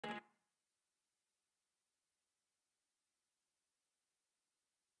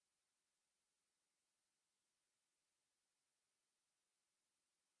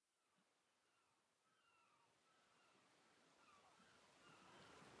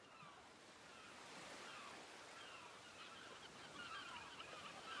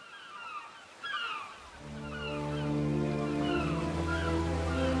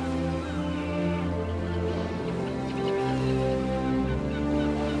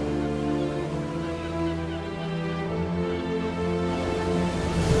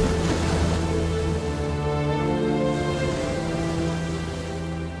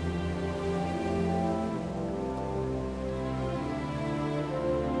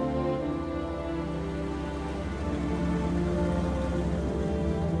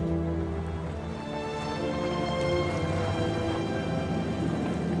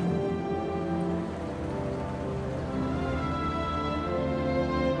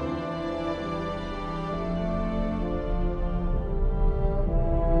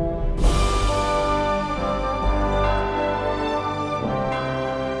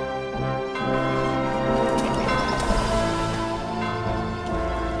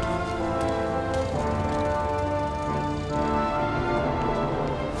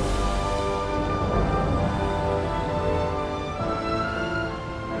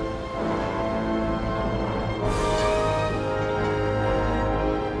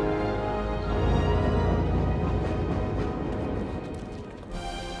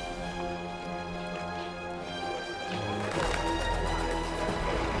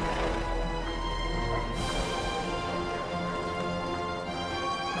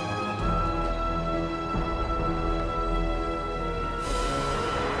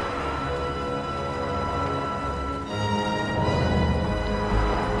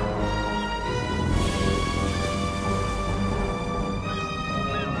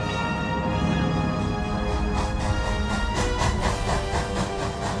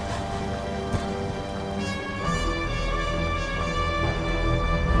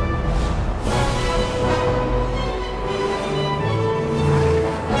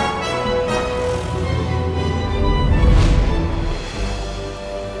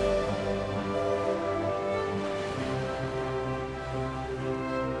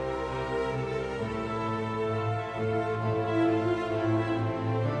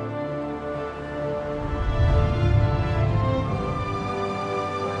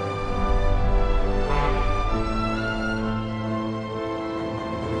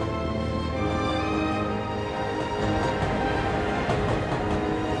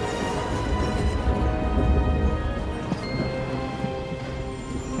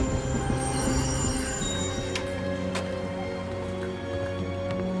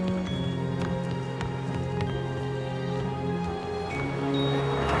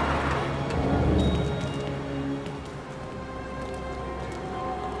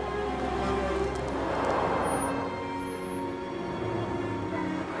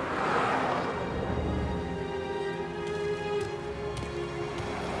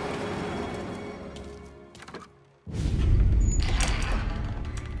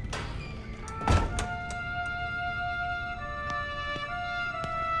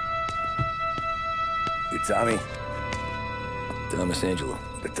Tommy. Thomas Angelo.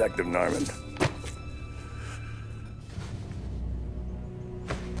 Detective Norman.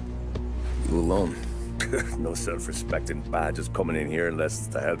 You alone? No self-respecting badges coming in here unless it's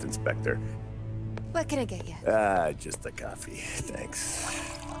the health inspector. What can I get you? Just a coffee. Thanks.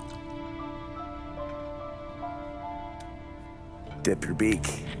 Dip your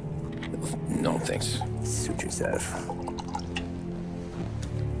beak. No, thanks. Suit yourself.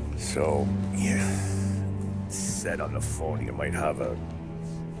 So, you said on the phone you might have a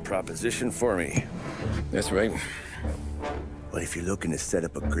proposition for me. That's right. Well, if you're looking to set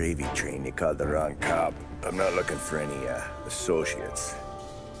up a gravy train, you called the wrong cop. I'm not looking for any, associates.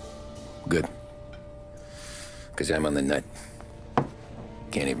 Good. Because I'm on the nut.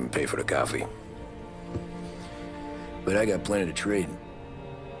 Can't even pay for the coffee. But I got plenty to trade.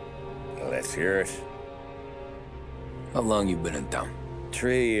 Let's hear it. How long you been in town?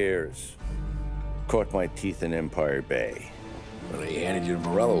 3 years. Caught my teeth in Empire Bay. Well, they handed you the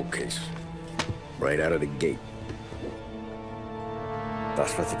Morello case. Right out of the gate.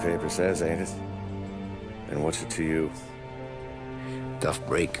 That's what the paper says, ain't it? And what's it to you? Tough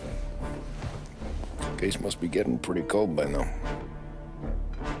break. Case must be getting pretty cold by now.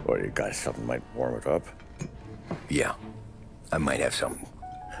 Or you got something might warm it up? Yeah, I might have something.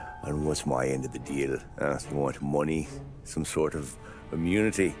 And what's my end of the deal? You want money? Some sort of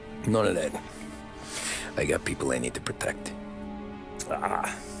immunity? None of that. I got people I need to protect.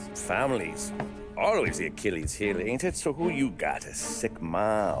 Families. Always the Achilles heel, ain't it? So who you got? A sick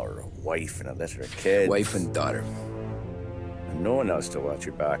ma or a wife and a litter of kids? Wife and daughter. And no one else to watch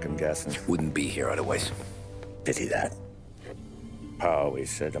your back, I'm guessing. Wouldn't be here otherwise. Pity that. Pa always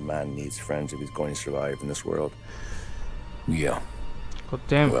said a man needs friends if he's going to survive in this world. Yeah. God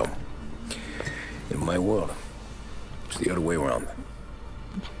damn. Well, in my world, it's the other way around.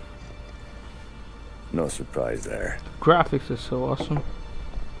 No surprise there. Graphics is so awesome.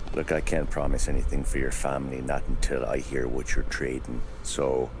 Look, I can't promise anything for your family, not until I hear what you're trading.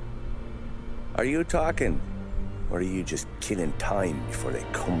 So, are you talking? Or are you just killing time before they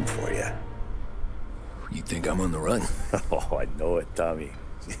come for you? You think I'm on the run? Oh, I know it, Tommy.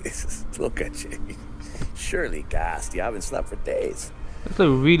 Jesus, look at you. Surely gassed. You haven't slept for days. It's like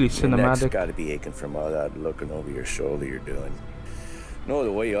really Your neck's cinematic. gotta be aching from all that looking over your shoulder you're doing. No,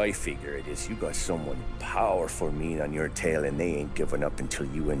 the way I figure it is you got someone powerful mean on your tail and they ain't giving up until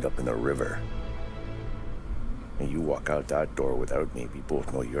you end up in the river. And you walk out that door without me, we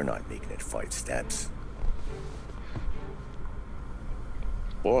both know you're not making it 5 steps.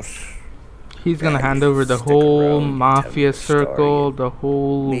 But He's gonna hand over the whole Mafia circle, the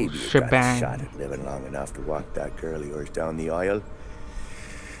whole maybe you got a shot shebang. at living long enough to walk that girl of yours down the aisle.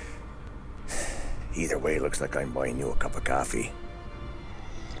 Either way, looks like I'm buying you a cup of coffee.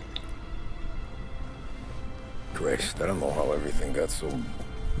 Christ, I don't know how everything got so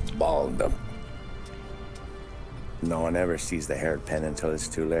balled up. No one ever sees the hairpin until it's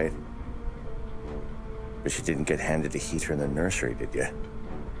too late. But you didn't get handed a heater in the nursery, did you?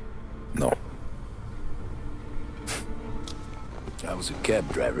 No. I was a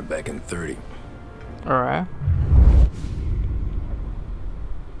cab driver back in 30. Alright.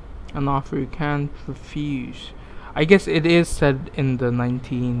 An offer you can't refuse. I guess it is said in the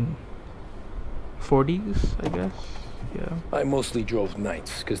 1940s, I guess. Yeah. I mostly drove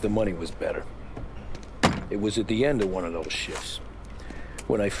nights because the money was better. It was at the end of one of those shifts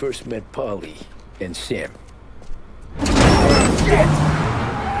when I first met Polly and Sam.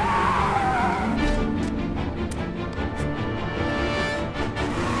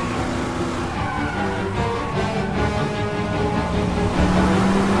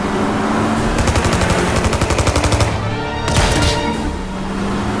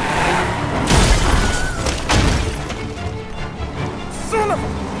 Son of a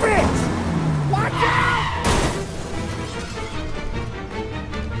bitch! Watch out!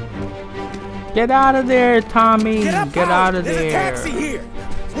 Get out of there, Tommy! Get out of There's there! a taxi here!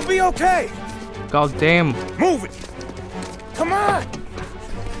 We'll be okay! God damn! Move it! Come on!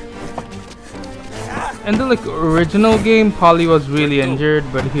 In the like original game, Polly was really injured,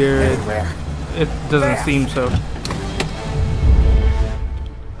 but here it doesn't seem so.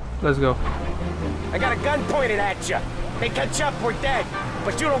 Let's go. I got a gun pointed at you. They catch up, we're dead.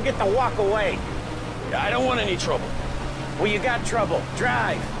 But you don't get to walk away. I don't want any trouble. Well, you got trouble.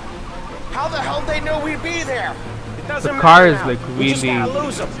 Drive. How the hell they know we'd be there? It doesn't The car matter is now. like We just really gotta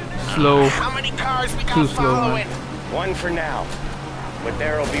lose 'em. slow. How many cars we got Too slow, man. following? One for now. But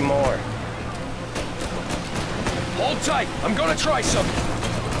there'll be more. Hold tight. I'm gonna try something.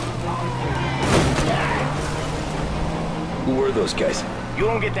 Who were those guys? You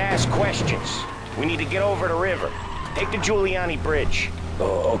don't get to ask questions. We need to get over the river. Take the Giuliani Bridge.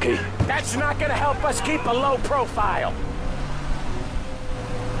 Oh, okay. That's not gonna help us keep a low profile.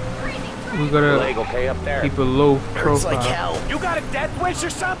 We gotta Leg okay up there? keep a low Hurts like profile. hell. You got a death wish or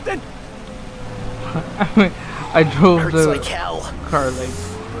something? I mean, I drove Hurts the like hell. car like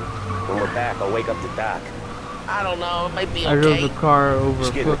When we're back, I'll wake up the doc. I don't know, it might be I drove the car over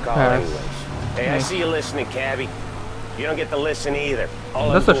Just a get in the car footpath. anyways. Hey, I Nice. see you listening, Cabby. You don't get to listen either.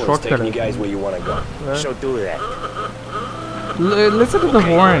 All That's I'm a doing is shortcut, taking I you guys think. where you want to go. Right? So do that. Listen to the Okay,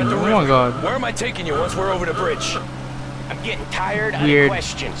 we're horn. at the Oh river. my god. Where am I taking you once we're over the bridge? I'm getting tired of Weird. the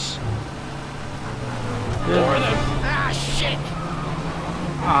questions. More of them. Ah, shit!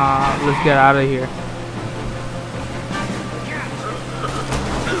 Let's get out of here.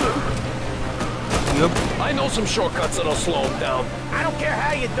 Yup. I know some shortcuts that'll slow them down. I don't care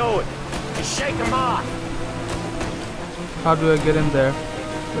how you do it. Just shake them off. How do I get in there?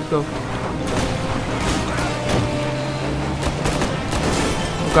 Let's go.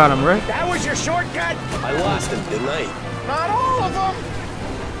 Got him, right? That was your shortcut? I lost him, didn't I? Not all of them.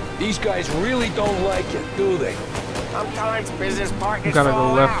 These guys really don't like it, do they? Sometimes business partners Gotta go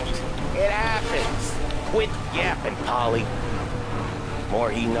fall left. out. It happens. Quit yapping, Polly. More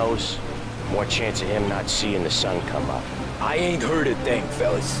he knows, more chance of him not seeing the sun come up. I ain't heard a thing,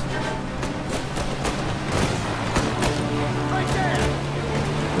 fellas. Right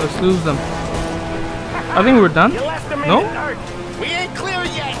there. Let's lose them. I think we're done. You left them in No? the dirt. We ain't clear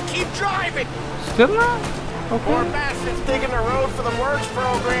yet. Keep driving. Still not? Poor Okay. bastards digging the road for the works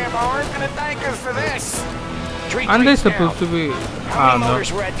program aren't gonna thank us for this. Aren't they supposed to be? How many No.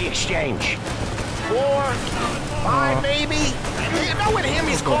 motors were at the exchange? 4, 5 maybe? You know with him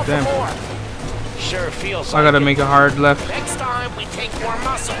he's called for damn. more. Sure feels I like gotta it. make a hard left. Next time we take more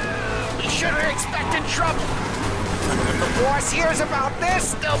muscle. We should have expected trouble. If the boss hears about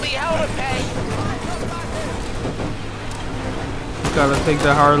this, there'll be hell to pay. Gotta take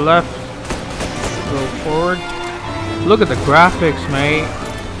the hard left. Go forward. Look at the graphics, mate.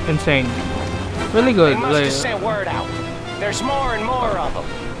 Insane. Really They good. must Like, have sent word out. There's more and more of them.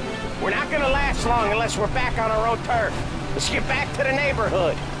 We're not gonna last long unless we're back on our own turf. Let's get back to the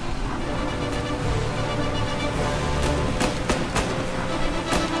neighborhood.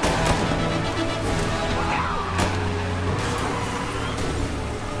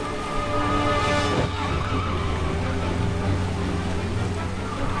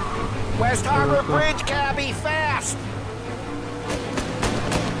 West Harbor Bridge, cabby, fast!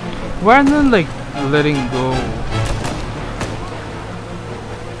 why aren't they like letting go?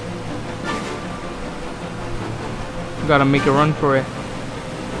 Gotta make a run for it.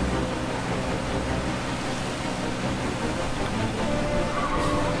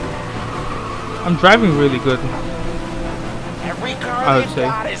 I'm driving really good. Every I car would they've say.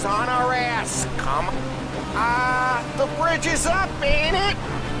 got is on our ass. Come on. The bridge is up, ain't it?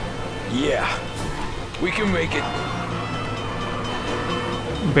 Yeah. We can make it.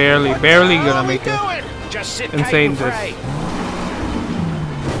 Barely What the hell gonna are we make it. doing? Just sit Insane tight and this. pray.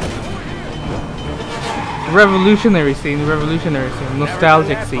 Revolutionary scene, Never nostalgic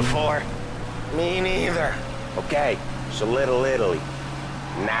done that scene. before. Me neither. Okay, so Little Italy.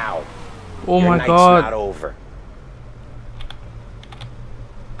 Now. Oh Your my night's god, not over.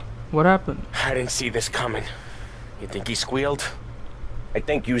 what happened? I didn't see this coming. You think he squealed? I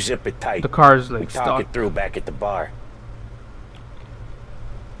think you zip it tight. The car's We like talk stuck. it through back at the bar.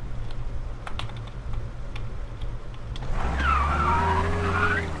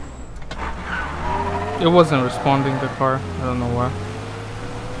 It wasn't responding, the car. I don't know why.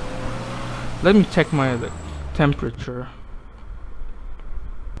 Let me check my temperature.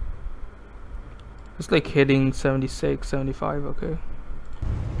 It's like hitting 76, 75, okay.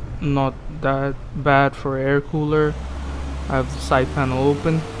 Not that bad for air cooler. I have the side panel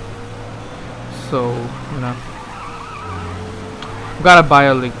open. So, you know. Gotta buy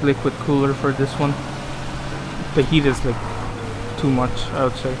a like liquid cooler for this one. The heat is like too much, I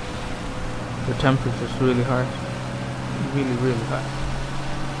would say. The temperature is really high. Really high.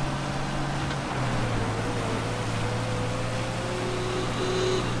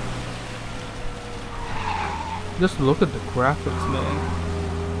 Just look at the graphics,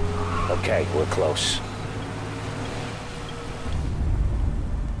 man. Okay, we're close.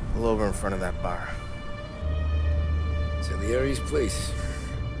 Pull over in front of that bar. To the Aries place.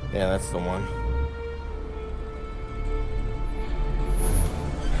 Yeah, that's the one.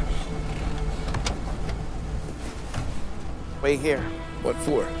 Wait here. What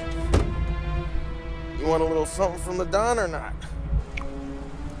for? You want a little something from the Don or not?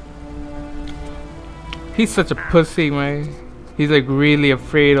 He's such a pussy, man. He's like really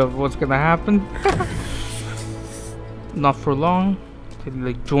afraid of what's gonna happen. Not for long. He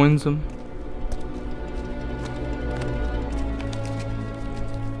like joins him.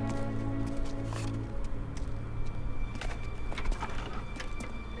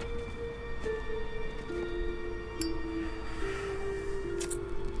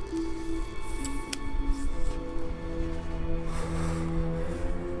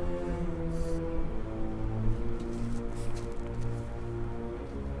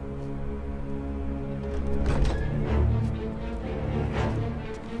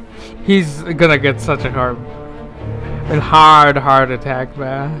 He's gonna get such a hard attack,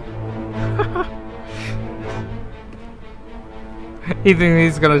 man. He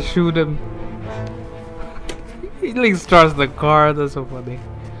thinks he's gonna shoot him. He like starts the car. That's so funny.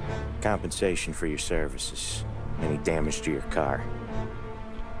 Compensation for your services. Any damage to your car.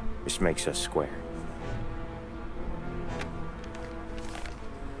 This makes us square.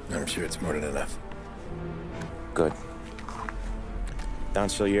 I'm sure it's more than enough. Good. Don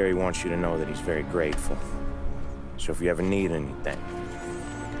Salieri wants you to know that he's very grateful. So if you ever need anything,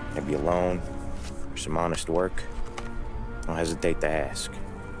 maybe a loan or some honest work, don't hesitate to ask.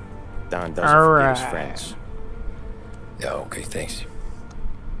 Don doesn't forget his friends. Yeah, okay, thanks.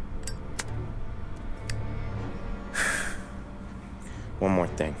 One more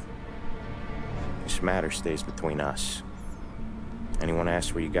thing. This matter stays between us. Anyone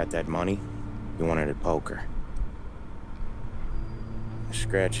asks where you got that money, you won it at poker. The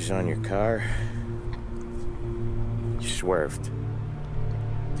scratches on your car, you swerved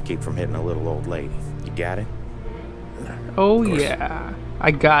to keep from hitting a little old lady. You got it? Oh yeah,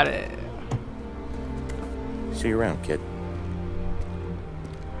 I got it. See you around, kid.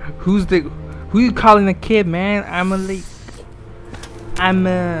 Who you calling a kid, man? I'm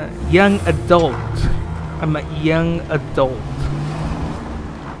a young adult. I'm a young adult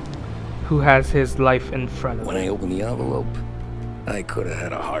who has his life in front of him. When I opened the envelope, I could have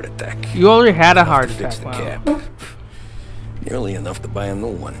had a heart attack. You already had a heart Fix attack. the Wow. cab. Nearly enough to buy a new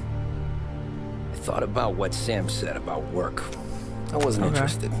one. I thought about what Sam said about work. I wasn't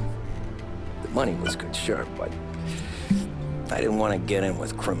interested. The money was good, sure, but I didn't want to get in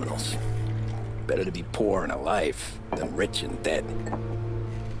with criminals. Better to be poor and alive than rich and dead.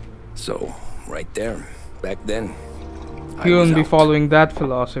 So, right there, back then, You won't be following that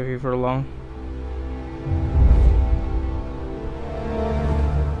philosophy for long.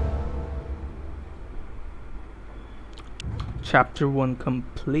 Chapter 1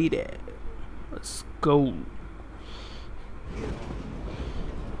 completed. Let's go.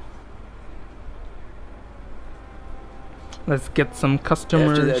 Let's get some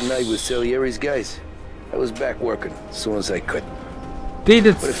customers. After that night with Salieri's guys, I was back working as soon as I could. They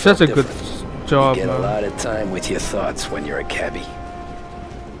did But it such a felt good different. job, You get a man. lot of time with your thoughts when you're a cabbie.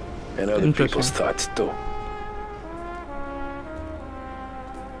 And other Interesting. people's thoughts too.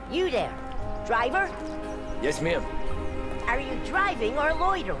 You there, driver? Yes, ma'am. Are you driving or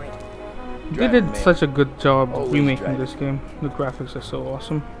loitering? They did man. such a good job Always remaking driving. this game. The graphics are so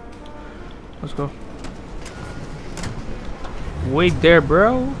awesome. Let's go. Wait there,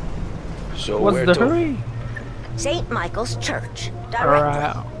 bro. So What's where the to? hurry? St. Michael's Church.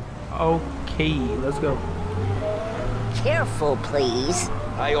 Directly. Alright. Okay, let's go. Careful, please.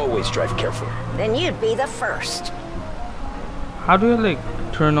 I always drive careful. Then you'd be the first. How do I like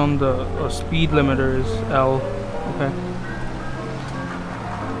turn on the speed limiter? Is L? Okay.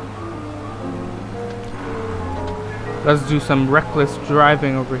 Let's do some reckless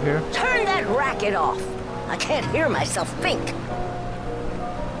driving over here. Turn that racket off. I can't hear myself think.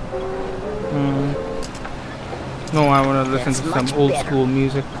 No, I want to listen That's to some much old better. school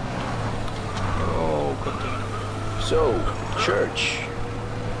music. Oh, good. So, church.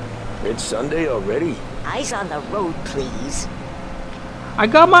 It's Sunday already. Eyes on the road, please. I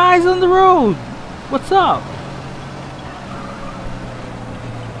got my eyes on the road. What's up?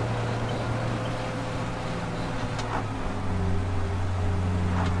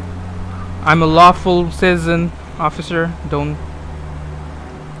 I'm a lawful citizen, officer. Don't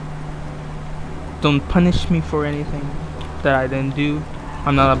punish me for anything that I didn't do.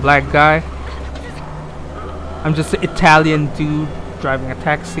 I'm not a black guy. I'm just an Italian dude driving a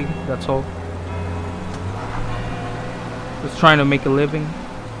taxi. That's all. Just trying to make a living.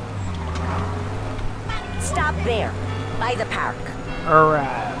 Stop there, by the park.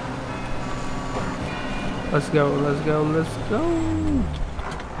 Alright. Let's go, let's go, let's go.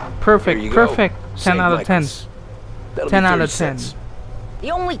 Perfect, Here you go. perfect. 10 St. out of 10. Michael's. That'll 10 be out 30 of 10. cents.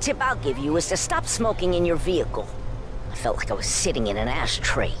 The only tip I'll give you is to stop smoking in your vehicle. I felt like I was sitting in an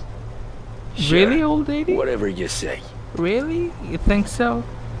ashtray. Sure. Really, old lady? Whatever you say. Really? You think so?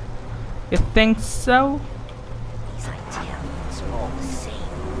 You think so? These ideas are all the same.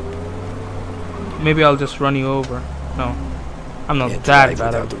 Maybe I'll just run you over. No. I'm not Yeah, that drive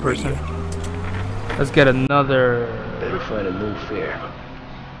bad of without a the person. radio. Let's get another. Better find a new fare.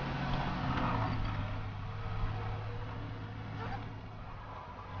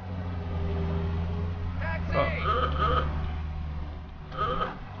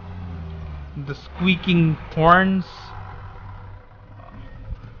 The squeaking horns.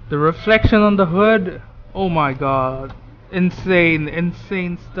 The reflection on the hood. Oh my god.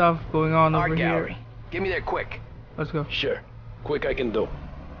 Insane stuff going on over Gallery. here. Get me there quick. Let's go. Sure. Quick I can do.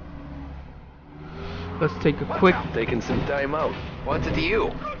 Let's take a quick. Taking some time out. What's it to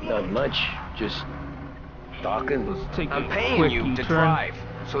you? Not much. Just talking. Let's take I'm a paying quick you to turn. drive,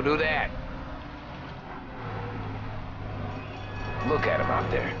 so do that. Look at him out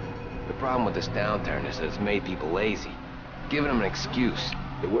there. The problem with this downturn is that it's made people lazy. Giving them an excuse.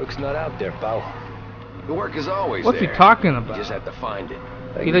 The work's not out there, pal. The work is always What's there. he talking You about? just have to find it.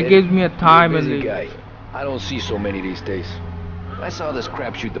 He like gives me a time and busy the- guy. I don't see so many these days. I saw this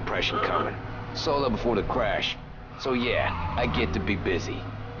crapshoot depression coming. Sold up before the crash. So yeah, I get to be busy.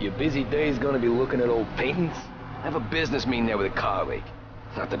 Your busy day's gonna be looking at old paintings? I have a business meeting there with a colleague.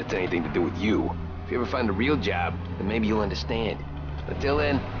 Not that it's anything to do with you. If you ever find a real job, then maybe you'll understand. Until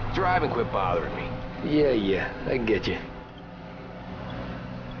then, drive and quit bothering me. Yeah, I get you.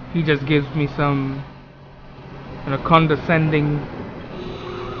 He just gives me some, condescending,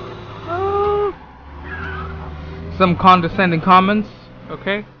 some condescending comments.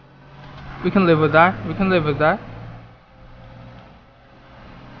 Okay, we can live with that.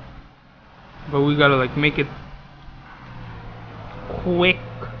 But we gotta like make it quick.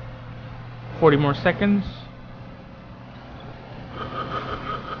 40 more seconds.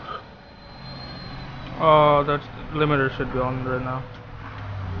 Oh, that limiter should be on right now.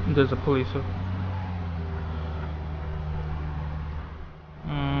 There's a police.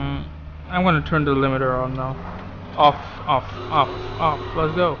 I'm gonna turn the limiter on now. Off.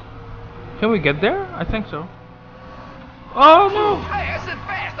 Let's go. Can we get there? I think so. Oh no! Hey, I said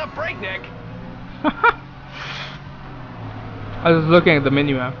fast, not breakneck. I was looking at the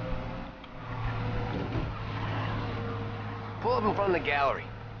menu-map. Pull up in front of the gallery.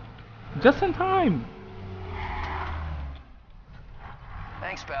 Just in time.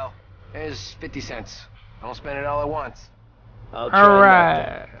 Thanks, pal. Here's 50 cents. Don't spend it all at once.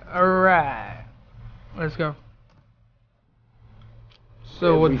 Alright. Let's go.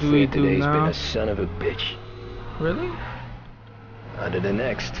 So what do we do today's now? been a son of a bitch. Really? On to the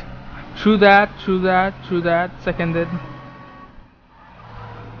next. True that. Seconded.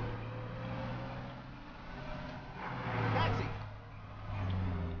 Taxi.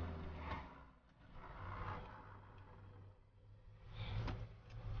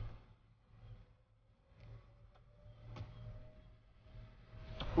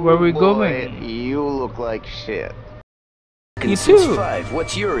 Where we Boy, going? you look like shit. You Since too. 5,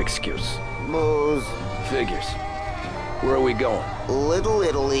 what's your excuse? Booze, Figures. Where are we going? Little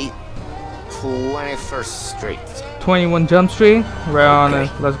Italy, 21st Street. 21 Jump Street. Right on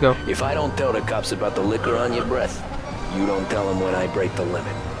Okay. it. Let's go. If I don't tell the cops about the liquor on your breath, you don't tell them when I break the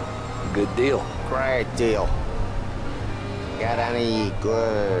limit. Good deal. Great deal. Got any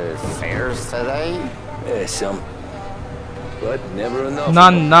good fares today? Some. But never enough.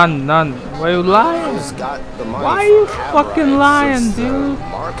 None. Why you lying? Who's got the money Why for you cab fucking rides lying, since the dude?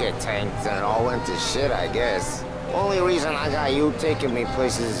 market tanked and it all went to shit, I guess. Only reason I got you taking me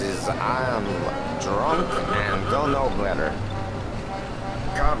places is I'm drunk and don't know better.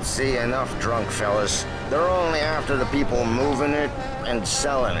 Cops see enough drunk fellas. They're only after the people moving it and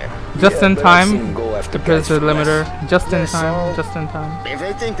selling it. Just in but I've seen time. them go after To press the guys for less. limiter. Just in Yes, time. so- Just in time. If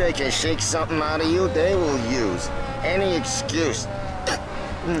they think they can shake something out of you, they will use any excuse.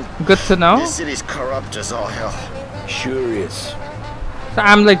 Good to know. This city's corrupt as all hell. Sure is. So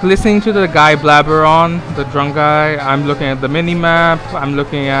I'm like listening to the guy blabber on, the drunk guy. I'm looking at the mini map. I'm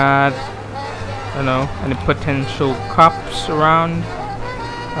looking at, any potential cops around.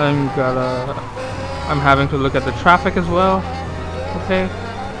 I'm having to look at the traffic as well. Okay.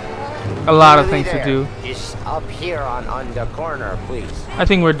 A lot of things to do. Just up here on the corner, please. I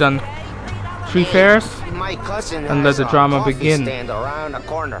think we're done. 3 fares. My cousin And has let the a drama coffee begin. stand around the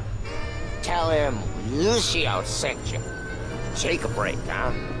corner. Tell him Lucio sent you. Take a break,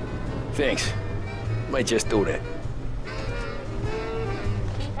 huh? Thanks. Might just do that.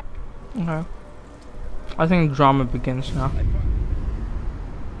 Okay. I think drama begins now.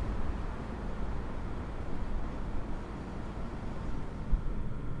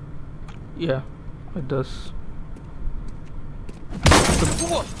 Yeah, it does.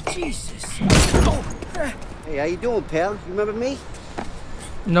 the... Jesus. Hey, how you doing, pal? You remember me?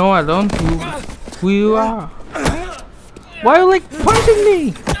 No, I don't. Who you are? Why are you like punching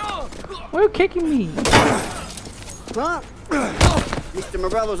me? Why are you kicking me? Huh? Mr.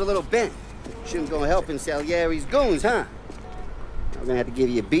 Morello's a little bent. Shouldn't go helping Salieri's goons, huh? I'm gonna have to give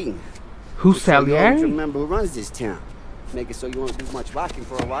you a beating. Who's Just so you always Salieri? remember who runs this town. Make it so you won't do much rocking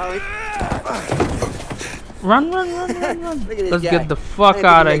for a while. Run. Look at this Let's guy. get the fuck Trying to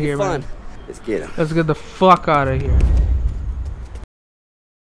out of make it here, fun. man. Let's get him. Let's get the fuck out of here.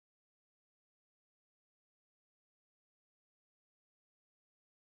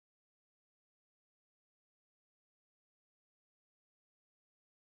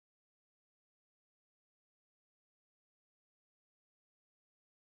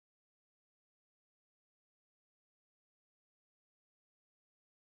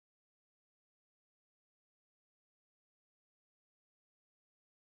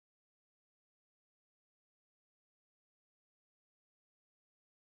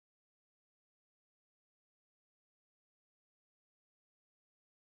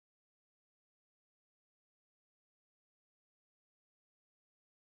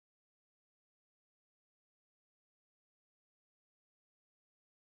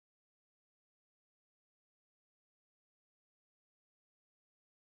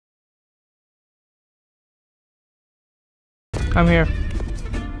 I'm here.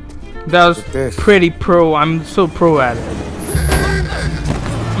 That was pretty pro. I'm so pro at it.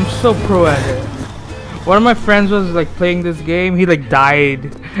 I'm so pro at it. One of my friends was like playing this game. He like died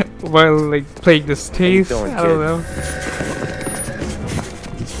while like playing this taste. I don't know.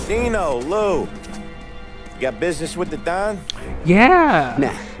 Dino, Lou. You got business with the Don? Yeah.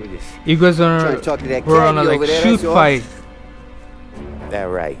 Nah, we just You guys trying are to talk to that we're on a caddy like over there, shoot that's all. fight. That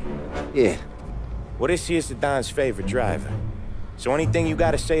right. Yeah. Well, this here's the Don's favorite driver. So anything you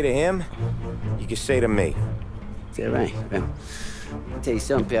gotta say to him, you can say to me. Is that right? Well, I'll tell you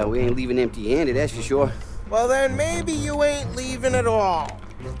something, pal. We ain't leaving empty-handed, that's for sure. Well, then maybe you ain't leaving at all.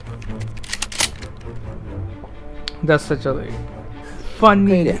 That's such a like,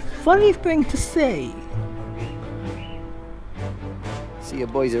 Okay, funny thing to say. See your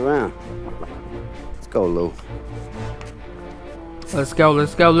boys around. Let's go, Lou. Let's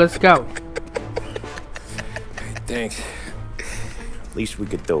go. Thanks. Least we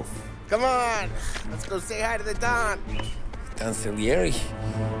could do. Come on, let's go say hi to the Don. Don Salieri?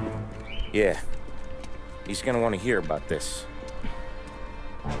 Yeah. He's gonna want to hear about this.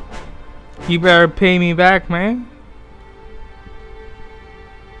 You better pay me back, man.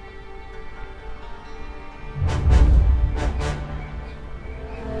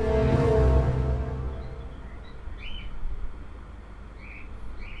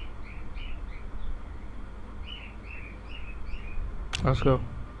 Let's go.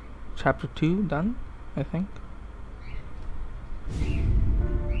 Chapter 2 done, I think.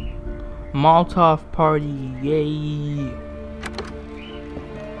 Molotov party, yay!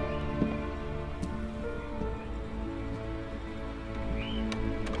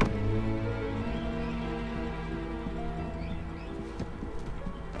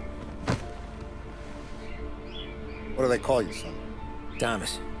 What do they call you, son?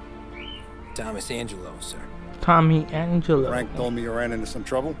 Thomas. Thomas Angelo, sir. Tommy Angelo. Frank told me you ran into some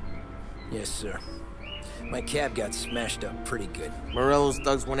trouble? Yes, sir. My cab got smashed up pretty good. Morello's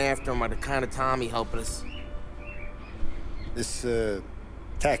thugs went after him by the kind of Tommy helping us. This,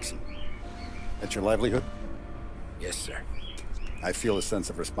 taxi, that's your livelihood? Yes, sir. I feel a sense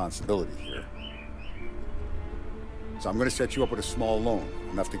of responsibility here. So I'm gonna set you up with a small loan,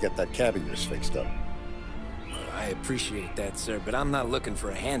 enough to get that cab of yours fixed up. I appreciate that, sir, but I'm not looking for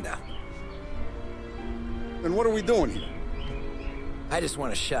a handout. Then what are we doing here? I just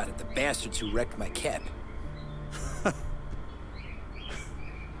want a shot at the bastards who wrecked my cab.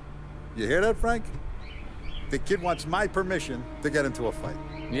 You hear that, Frank? The kid wants my permission to get into a fight.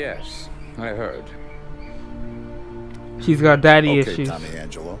 Yes, I heard. She's got daddy Okay, issues. Tommy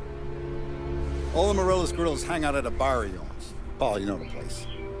Angelo. All the Morello's grills hang out at a bar he owns. Paul, you know the place.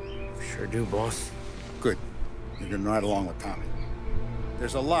 Sure do, boss. Good. You can ride along with Tommy.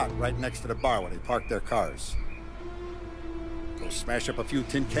 There's a lot right next to the bar where they park their cars. Go smash up a few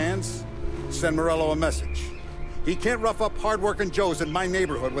tin cans, send Morello a message. He can't rough up hard-working Joes in my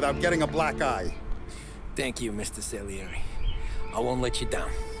neighborhood without getting a black eye. Thank you, Mr. Salieri. I won't let you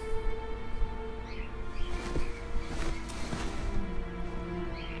down.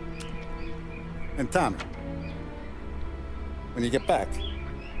 And Tommy, when you get back,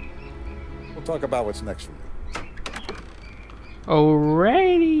 we'll talk about what's next for you.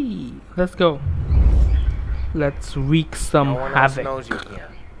 Alrighty, let's go. Let's wreak some No one havoc. else knows you're here,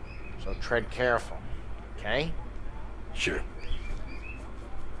 so tread careful, okay? Sure.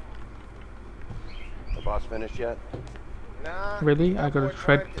 The boss finished yet? Nah, Really? I gotta more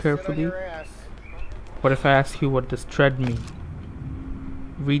tread time to sit on carefully? your ass. What if I ask you what does tread mean?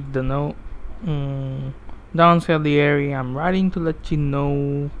 Read the note. Downside the area. I'm writing to let you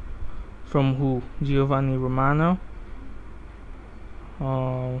know. From who? Giovanni Romano?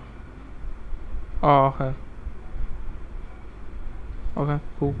 Oh, okay. Okay,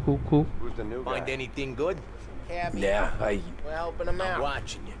 cool. Who's the new guy? Find anything good? Cabby, Yeah, we're helping him I'm out.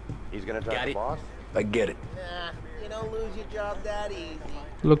 watching you. He's gonna drive Got the it. boss? I get it. Nah, you don't lose your job that easy.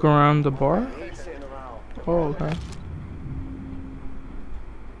 Look around the bar. Oh, okay.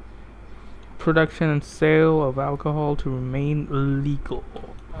 Production and sale of alcohol to remain illegal.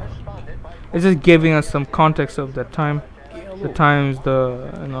 It's just giving us some context of that time. The times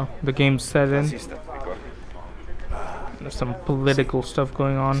the game's set in. There's some political stuff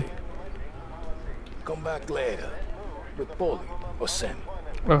going on. Come back later. With Paulie or Sam.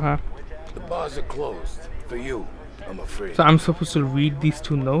 Okay. The bars are closed. For you, I'm afraid. So I'm supposed to read these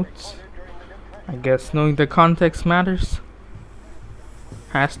two notes. I guess knowing the context matters.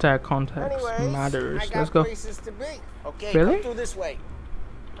 Hashtag context Anyways, matters. I got Let's go. places to be. Okay, Really? come through this way.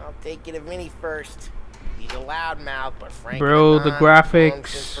 I'll take you to Vinny first. He's a loudmouth, but Frank Bro, the graphics. known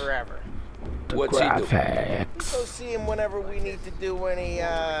since forever. The What's he do? We graphics. go see him whenever we need to do any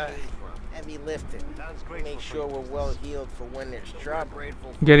heavy lifting. Make sure we're well healed for when there's trouble.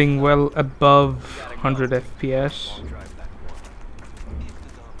 Getting well above 100 FPS.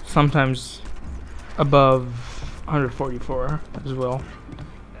 Sometimes above 144 as well.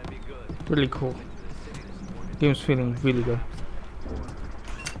 Really cool. Game's feeling really good.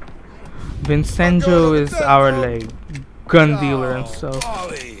 Vincenzo is our like gun dealer and stuff.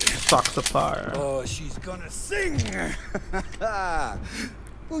 Stocks of fire. Oh, she's gonna sing.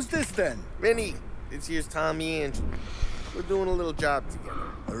 Who's this then? Vinny, this here's Tommy and we're doing a little job together.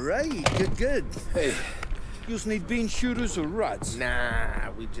 All right, good. Hey, you need bean shooters or rods?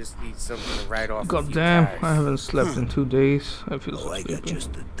 Nah, we just need something to write off. God damn, I haven't slept in 2 days. I feel so I got sleepy.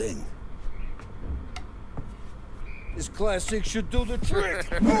 just the thing. This classic should do the trick.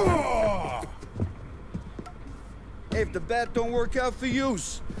 Oh! Hey, if the bat don't work out for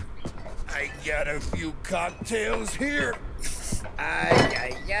yous, I got a few cocktails here.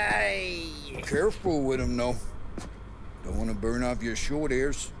 Ay, ay, ay. Careful with them, though. Don't want to burn off your short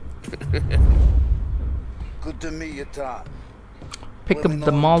hairs. Good to meet you, Todd. Pick up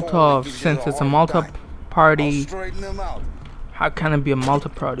the Molotov since it's a Molotov party. Straighten them out. How can it be a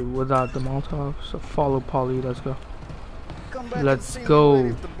Molotov party without the Molotov? So follow Polly, let's go. Let's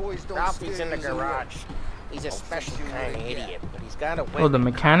go. Ralphie's in the garage. He's a special kind of idiot, but he's got a way. Oh, the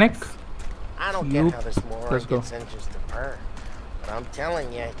mechanic? I don't Yup. get how this moron Let's go. gets engines to purr. But I'm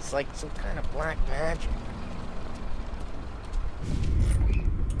telling you, it's like some kind of black magic.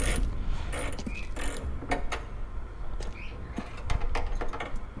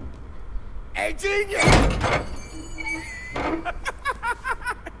 Hey, genius!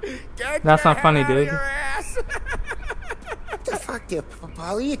 That's not funny, dude. What the fuck there,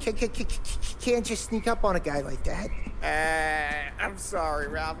 Polly? You can't just sneak up on a guy like that. I'm sorry,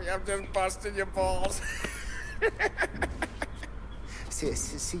 Ralphie. I'm just busting your balls.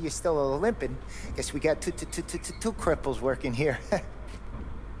 See, you're still limping. Guess we got two cripples working here.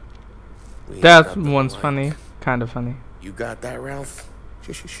 That one's funny. Kind of funny. You got that, Ralph?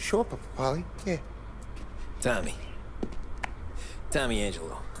 Sure, Polly. Yeah. Tommy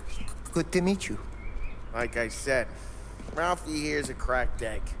Angelo. Good to meet you. Like I said, Ralphie here's a cracked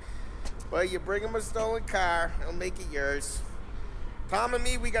egg. But you bring him a stolen car, he'll make it yours. Tom and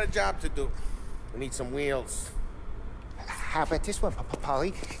me, we got a job to do. We need some wheels. How about this one,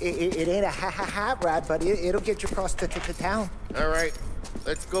 Polly? It ain't a hot rod, but it'll get you across to town. All right,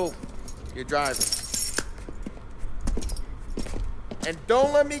 let's go. You're driving. And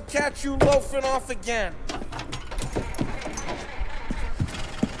don't let me catch you loafing off again.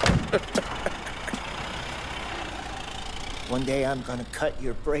 One day I'm gonna cut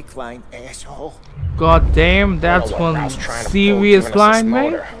your brake line, asshole. God damn, that's one serious line,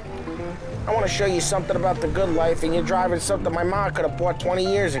 man. I want to show you something about the good life, and you're driving something my mom could have bought 20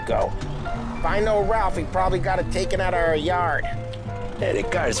 years ago. If I know Ralph, he probably got it taken out of our yard. Hey, the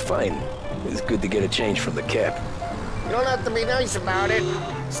car's fine. It's good to get a change from the cab. You don't have to be nice about it.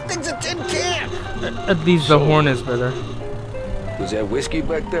 This thing's a tin can. At least the horn is better. Was that whiskey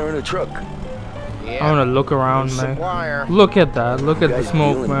back there in the truck? Yeah. I wanna look around, man. Supplier. Look at that. Look at the Guys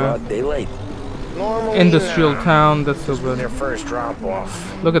smoke, dealing man. broad daylight. Industrial town, that's so Their good. first drop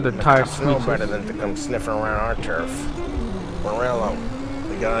off. Look at the tire No screeches. better than to come sniffing around our turf. Morello,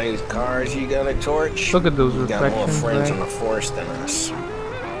 the guy whose cars you got a torch. Look at those You got more reflections, friends right? on the force than us.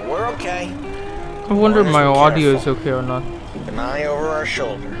 We're okay. I wonder if my Be audio careful. is okay or not. Keep an eye over our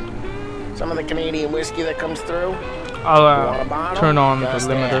shoulder. Some of the Canadian whiskey that comes through. I'll Want a bottle? turn on the Just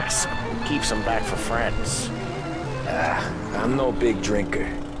limiter. ask. Keeps them back for friends. I'm no big drinker.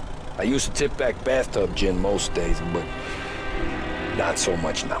 I used to tip back bathtub gin most days, but not so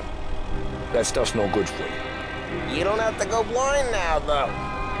much now. That stuff's no good for you. You don't have to go blind now, though.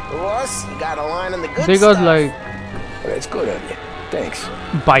 For us, you got a line in the good They got stuff. like That's good of you. Thanks.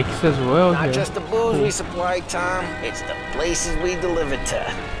 bikes as well. Not here. just the booze we supply, Tom. It's the places we deliver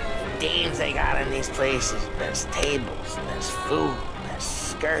to. Dames they got in these places. There's tables, there's food, there's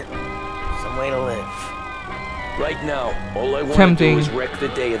skirt. Some way to live. Right now, all I want to do Tempting. is wreck the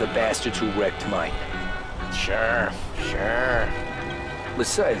day of the bastards who wrecked mine. Sure, sure.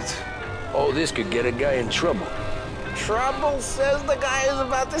 Besides, all this could get a guy in trouble. Trouble says the guy is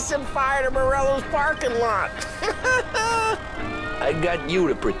about to set fire to Morello's parking lot. I got you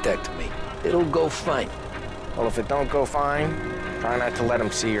to protect me. It'll go fine. Well, if it don't go fine, try not to let him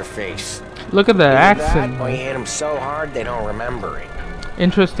see your face. Look at that Either accent. that, or you hit him so hard they don't remember it.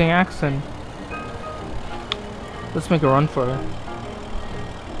 Interesting accent. Let's make a run for it.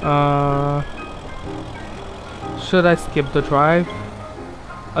 Should I skip the drive?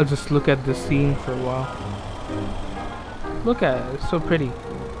 I'll just look at the scene for a while. Look at it, it's so pretty.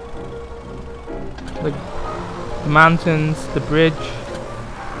 Like the mountains, the bridge,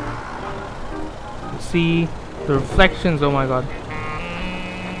 the sea, the reflections, oh my god.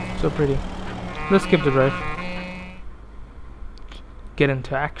 So pretty. Let's skip the drive. Get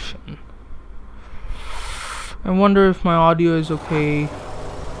into action. I wonder if my audio is okay.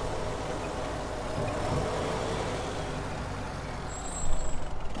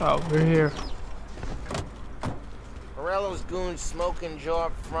 Oh, we're here. Morello's goons smoke and jaw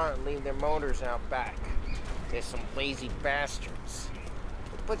up front and leave their motors out back. They're some lazy bastards.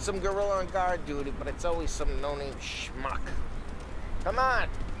 They put some gorilla on guard duty, but it's always some no-name schmuck. Come on,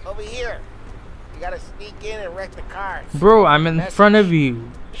 over here. You gotta sneak in and wreck the cars. Bro, I'm in front of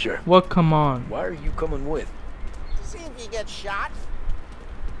you. Sure. What? Come on. Why are you coming with? See if you get shot.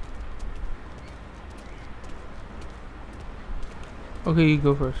 Okay, you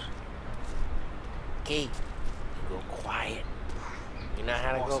go first. Key, you go quiet. You know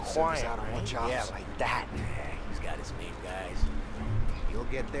how to go quiet, right? Yeah, like that. He's got his main guys. You'll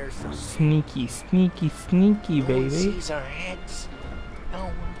get there soon. Sneaky, sneaky, sneaky, No one baby. sees our heads. No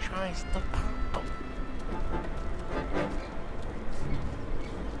one tries to pop them.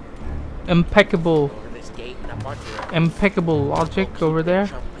 Impeccable, Over this gate and a bunch of impeccable logic over there.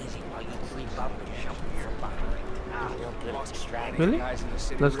 jump busy while you creep up and jump from behind. Ah, real good at distracting. Really?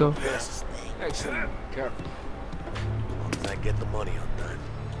 Let's go. Excellent. Careful. As long as I get the money on time.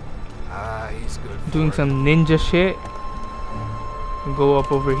 Ah, he's good. Doing some ninja shit. Go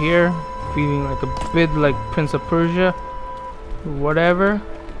up over here, feeling like a bit like Prince of Persia, whatever.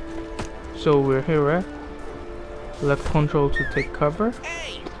 So we're here, right? Left control to take cover.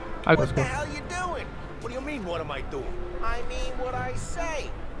 Hey, Let's what the go. hell you doing? What do you mean, what am I doing? I mean what I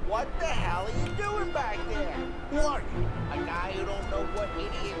say. What the hell are you doing back there? What? A guy who don't know what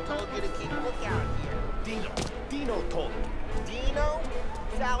idiot told you to keep lookout here. Dino told me. Dino?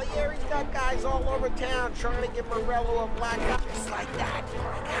 Salieri's got guys all over town trying to give Morello a black eye. Just like that.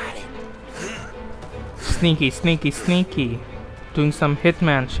 I got it. Sneaky, sneaky, sneaky. Doing some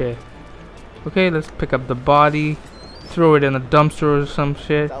hitman shit. Okay, let's pick up the body, throw it in a dumpster or some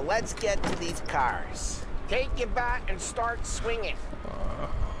shit. So let's get to these cars. Take your bat and start swinging.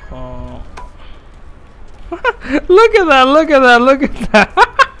 Oh. Look at that, look at that, look at that.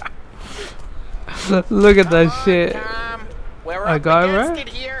 Look at that shit. Tom, we're I up got it against right? it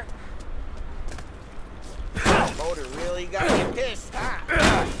here. Motor really got you pissed,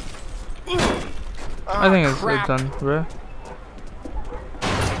 huh? I think it's crap. done, right?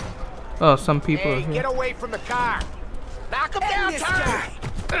 Oh, some people are Hey, here. get away from the car. Knock him down, Tom!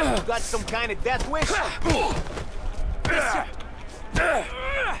 You got some kind of death wish?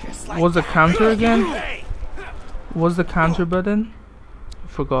 What's the counter again? What's the counter button? I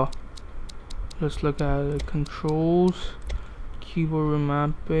forgot. Let's look at it. Controls, keyboard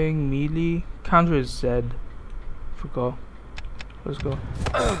remapping, melee. Counter is Z. Forgot. Let's go.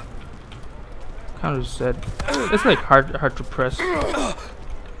 Counter is Z. It's like hard to press.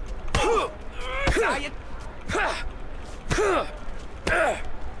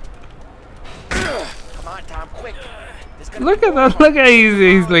 Come on, Tom, quick. This Look at that! Look at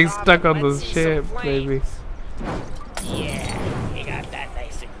he's like stuck on the ship, baby. Yeah, you got that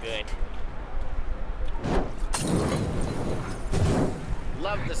nice and good.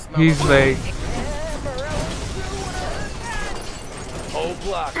 Love the smell. He's like. Whole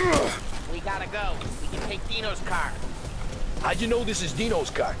block. We gotta go. We can take Dino's car. How'd you know this is Dino's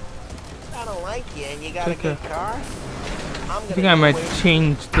car? I don't like you, and you got a good car. I think I might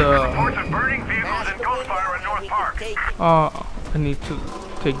change the. Reports of burning vehicles and gunfire in North Park. Oh, I need to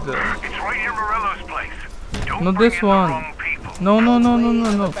take the. It's right near Morello's place. Don't No, bring this in the one. wrong people.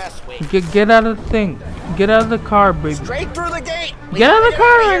 No. Get out of the thing. Get out of the car, baby. Straight through the gate. Get out of the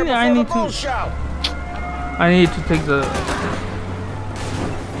car. I need to. I need to take the.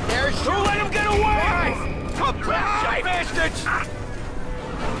 There's Don't let him get away! Come back, bastards!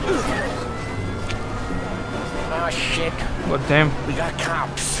 Oh shit. What damn? We got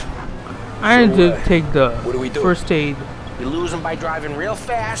cops. I need to take the what do we do? first aid. We lose them by driving real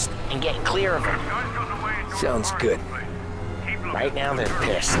fast and getting clear of them. Sounds good. Right now they're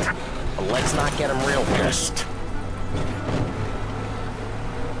pissed. But let's not get them real pissed.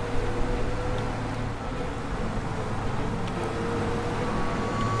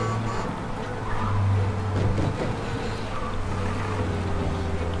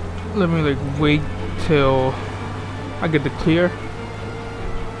 Let me like wait till I get the clear.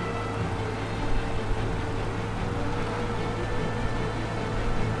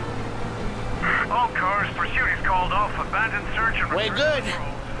 All cars, pursuit is called off. Abandoned search and We're good.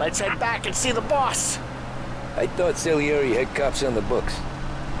 Let's head back and see the boss. I thought Salieri had cops on the books.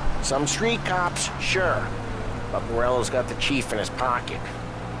 Some street cops, sure. But Morello's got the chief in his pocket.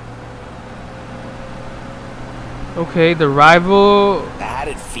 Okay, the rival. How'd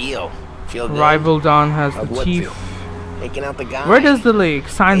it feel? Feel good? Rival Don has the what chief. feel? Taking out the guy. Where does the like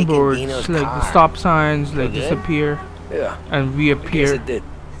signboards, Dino's like car. the stop signs, like good? disappear Yeah, and I guess reappear? it did.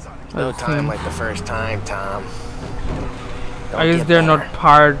 No That time seems- like the first time, Tom. I guess they're not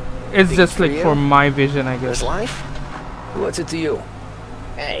part. It's Think just for like you? for my vision, I This guess. life? What's it to you?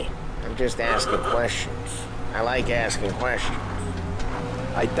 Hey, I'm just asking questions. I like asking questions.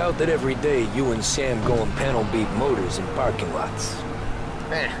 I doubt that every day you and Sam go and panel beat motors in parking lots.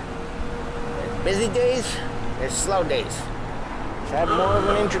 There's busy days, there's slow days. I've had more of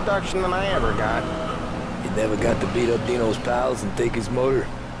an introduction than I ever got. You never got to beat up Dino's pals and take his motor?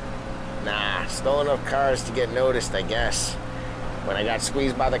 Nah, stole enough cars to get noticed, I guess. When I got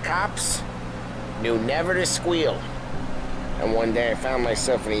squeezed by the cops, knew never to squeal. And one day I found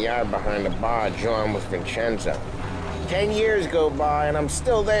myself in a yard behind a bar drawn with Vincenzo. 10 years go by and I'm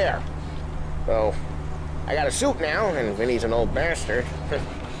still there. So, I got a suit now, and Vinny's an old bastard.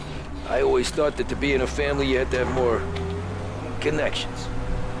 I always thought that to be in a family you had to have more connections.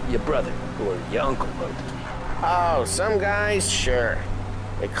 Your brother, or your uncle, or... Oh, some guys, sure.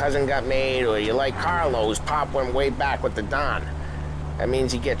 Your cousin got made, or you like Carlo, whose pop went way back with the Don. That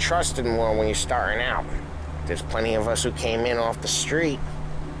means you get trusted more when you're starting out. There's plenty of us who came in off the street.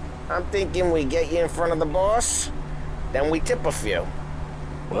 I'm thinking we get you in front of the boss, then we tip a few.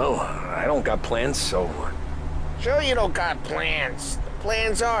 Well, I don't got plans, so... Sure you don't got plans. The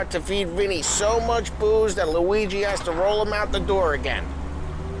plans are to feed Vinny so much booze that Luigi has to roll him out the door again.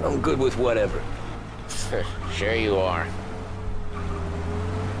 I'm good with whatever. Sure you are.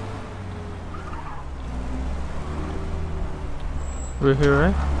 We're here,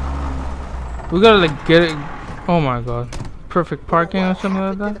 right? We gotta like get it. Oh my god. Perfect parking or something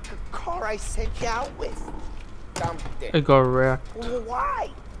like that? The car I sent you out with. Dumped it. It got wrecked. Why?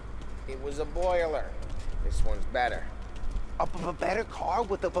 It was a boiler. This one's better. A better car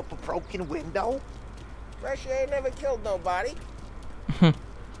with a broken window? Fresh air never killed nobody.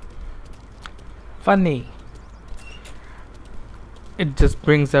 Funny. It just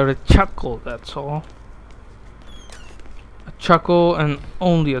brings out a chuckle, that's all. A chuckle and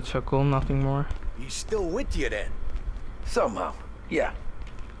only a chuckle, nothing more. He's still with you then? Somehow, yeah.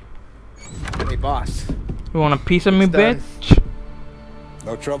 Hey, boss. You want a piece of me, It's done. bitch?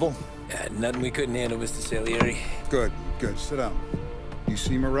 No trouble? Yeah, nothing we couldn't handle, Mr. Salieri. Good, good. Sit down. You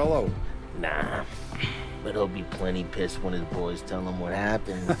see Morello? Nah. But he'll be plenty pissed when his boys tell him what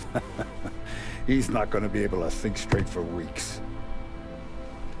happened. He's not going to be able to think straight for weeks.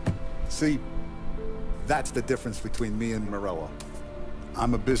 See, that's the difference between me and Morello.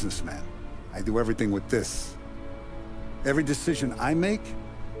 I'm a businessman. I do everything with this. Every decision I make,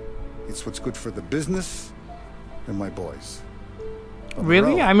 it's what's good for the business and my boys. But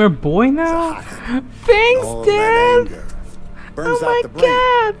Really? Morello, I'm your boy now? Thanks, all Dad! that anger burns Oh out my the brain.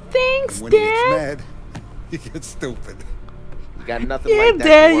 god, thanks, And when he gets Dad! mad, he gets stupid. You got nothing Yeah, like that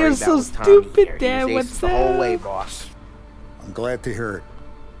Dad, to worry you're about so with Tommy stupid, here. Dad, He was what's ace the whole way, up? boss. I'm glad to hear it.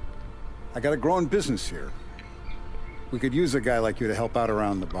 I got a growing business here. We could use a guy like you to help out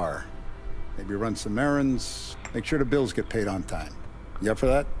around the bar. Maybe run some errands, make sure the bills get paid on time. You up for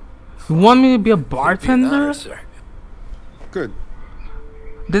that? You want me to be a bartender? Good.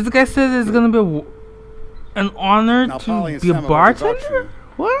 This guy says it's gonna be an honor to be a bartender?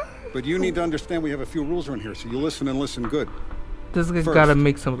 What? But you need to understand we have a few rules around here, so you listen and listen good. This guy's First, gotta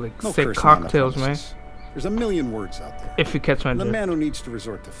make some like no sick cocktails, man. There's a million words out there. If you catch my drift. The drift. man who needs to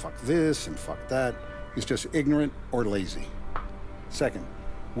resort to fuck this and fuck that is just ignorant or lazy. Second,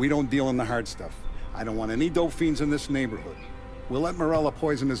 we don't deal in the hard stuff. I don't want any dope fiends in this neighborhood. We'll let Morella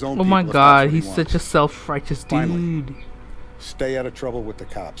poison his own Oh people my if that's god, what he he's wants. such a self-righteous dude. Finally, stay out of trouble with the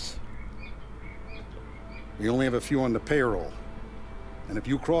cops. We only have a few on the payroll. And if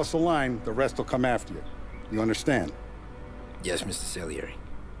you cross the line, the rest will come after you. You understand? Yes, Mr. Salieri.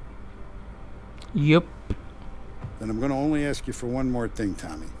 Yep. Then I'm going to only ask you for one more thing,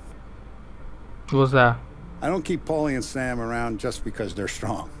 Tommy. What's that? I don't keep Paulie and Sam around just because they're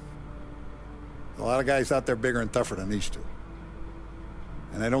strong. A lot of guys out there bigger and tougher than these two.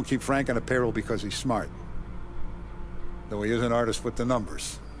 And I don't keep Frank on the payroll because he's smart. Though he is an artist with the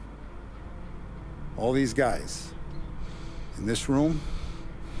numbers. All these guys in this room,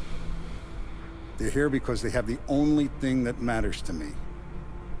 they're here because they have the only thing that matters to me.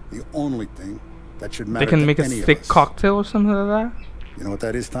 The only thing that should matter to any of us. They can make a sick cocktail or something like that? You know what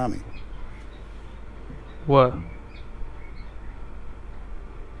that is, Tommy? What?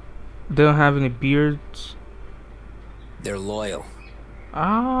 They don't have any beards? They're loyal.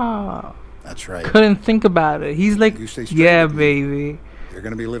 Ah. That's right. Couldn't think about it. He's like, yeah, baby. You're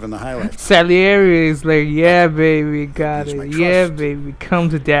gonna be living the high life. Salieri is like, yeah, baby, got it. Yeah, baby, come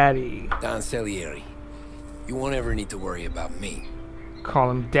to daddy. Don Salieri, you won't ever need to worry about me. Call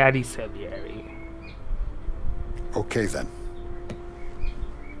him Daddy Salieri. Okay, then.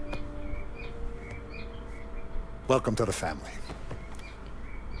 Welcome to the family.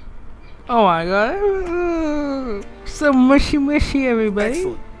 Oh my god. So mushy mushy, everybody.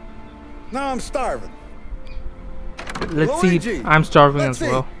 Excellent. Now I'm starving. Let's Luigi, see. I'm starving let's as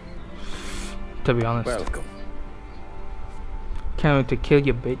well. To be honest. Welcome. Can't wait to kill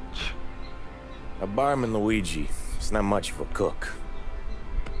you, bitch. A barman, Luigi, is not much of a cook.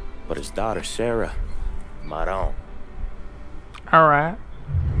 But his daughter, Sarah, Maron. Alright.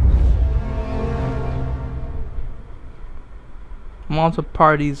 Malta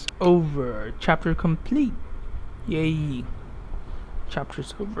party's over. Chapter complete. Yay.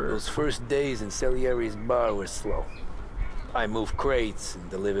 Chapter's over. Those first days in Salieri's bar were slow. I moved crates and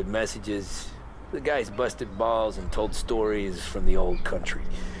delivered messages. The guys busted balls and told stories from the old country.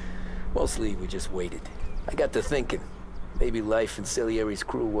 Mostly we just waited. I got to thinking, maybe life in Salieri's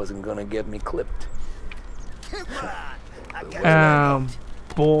crew wasn't gonna get me clipped.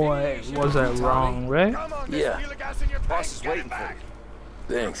 Boy, was I wrong, right? Yeah. Boss is waiting for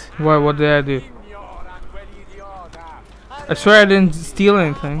you. Thanks. What did I do? I swear I didn't steal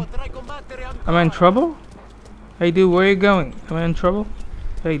anything. Am I in trouble? Hey dude, where are you going? Am I in trouble?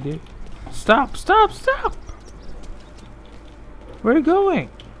 Hey dude. Stop, stop, stop! Where are you going?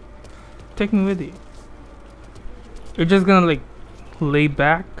 Take me with you. You're just gonna like lay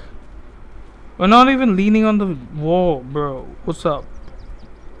back? We're not even leaning on the wall, bro. What's up?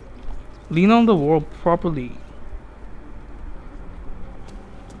 Lean on the wall properly.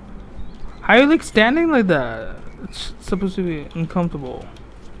 How are you like standing like that? It's supposed to be uncomfortable.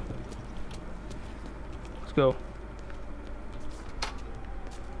 Let's go.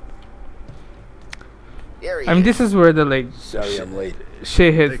 I mean, this is where the like Sorry I'm late.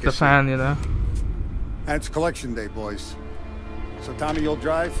 shit hits the fan, you know. And it's collection day, boys. So Tommy, you'll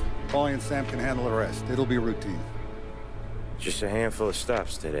drive. Paulie and Sam can handle the rest. It'll be routine. Just a handful of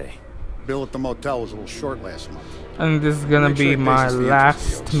stops today. Bill at the motel was a little short last month. And this is gonna Make sure be it my faces the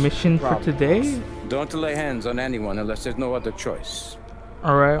last mission for today. Don't lay hands on anyone unless there's no other choice.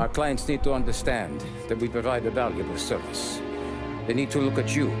 Alright. Our clients need to understand that we provide a valuable service. They need to look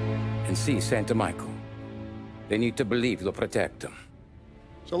at you and see Santa Michael. They need to believe you'll protect them.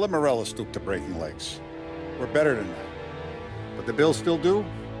 So let Morella stoop to breaking legs. We're better than that. But the bill's still due,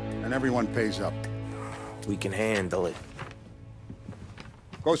 and everyone pays up. We can handle it.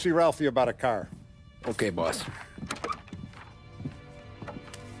 Go see Ralphie about a car. Okay, boss.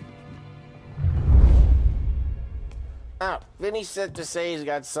 Oh, Vinny said to say he's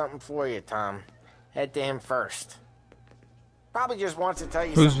got something for you, Tom. Head to him first. Probably just wants to tell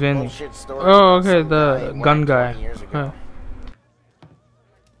you Who's some Vinny? bullshit story. Oh, about okay, some the guy gun whacked guy. 20 years ago. Okay.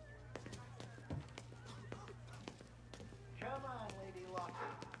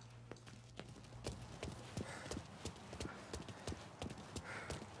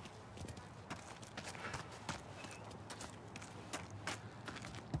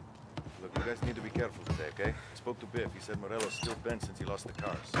 You guys need to be careful today, okay? I spoke to Biff. He said Morello's still bent since he lost the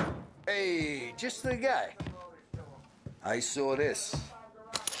cars. Hey, just the guy. I saw this,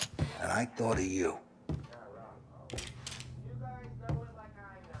 and I thought of you.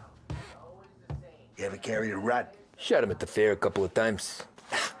 You ever carried a rat? Shot him at the fair a couple of times.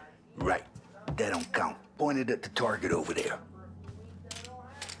 Right. That don't count. Pointed at the target over there.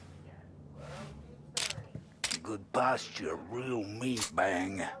 Good posture, real meat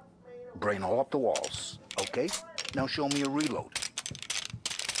bang. Brain all up the walls. Okay? Now show me a reload.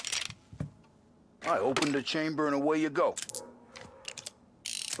 I open the chamber and away you go.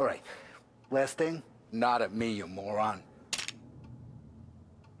 All right. Last thing, nod at me, you moron.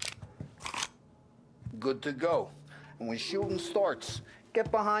 Good to go. And when shooting starts,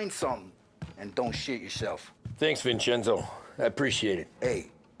 get behind something and don't shit yourself. Thanks, Vincenzo. I appreciate it.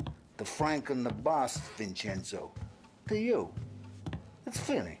 Hey, the Frank and the boss, Vincenzo. To you, it's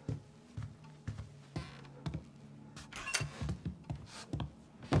Finny.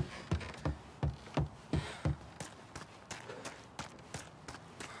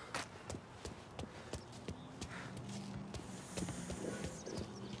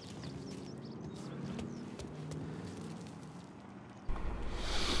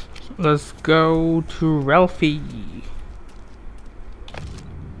 Let's go to Ralphie.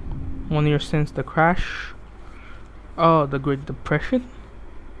 1 year since the crash. Oh, the Great Depression?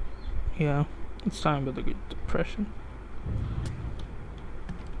 Yeah, it's time for the Great Depression.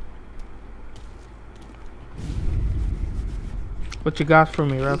 What you got for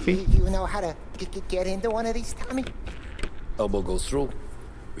me, Ralphie? You know how to get into one of these, Tommy? Elbow goes through.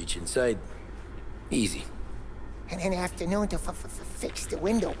 Reach inside. Easy. And an afternoon to fix the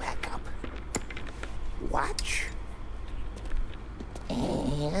window back up. Watch.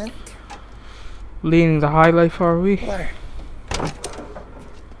 And... Leading the high life, are we? Water.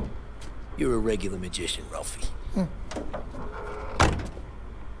 You're a regular magician, Ralphie.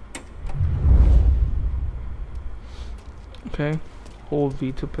 Okay. Hold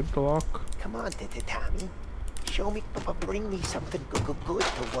V to pick the lock. Come on, Tommy. Show me, bring me something good to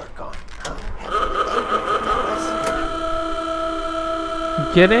work on. Huh?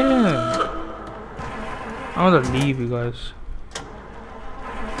 Get in! I want to leave, you guys.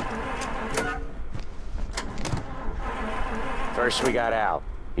 First we got Al.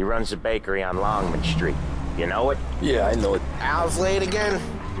 He runs a bakery on Longman Street. You know it? Yeah, I know it. Al's late again?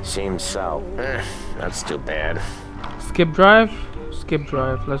 Seems so. That's too bad. Skip drive? Skip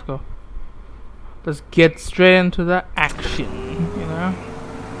drive, let's go. Let's get straight into the action, you know?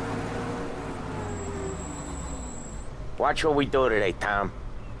 Watch what we do today, Tom.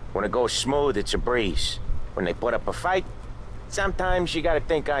 When it goes smooth, it's a breeze. When they put up a fight, sometimes you gotta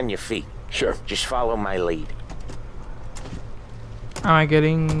think on your feet. Sure. Just follow my lead. Am I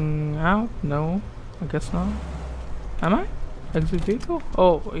getting out? No, I guess not. Am I? Exit vehicle?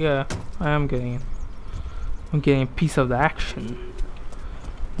 Oh, yeah, I am getting in. I'm getting a piece of the action.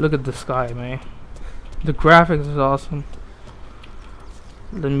 Look at the sky, man. The graphics is awesome.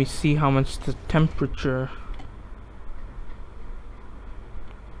 Let me see how much the temperature.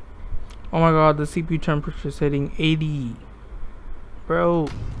 Oh my god, the CPU temperature is hitting 80. Bro.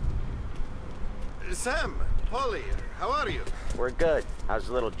 Sam, Polly, how are you? We're good. How's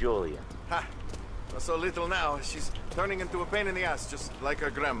little Julia? Ha! Not so little now. She's turning into a pain in the ass, just like her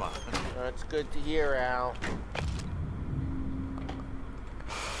grandma. That's good to hear, Al.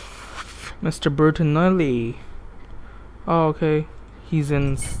 Mr. Bertinelli. Oh, okay. He's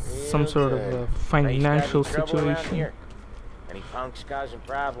in some sort of a financial situation. Any punks causing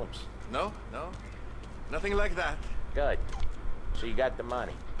problems? No. Nothing like that. Good. So you got the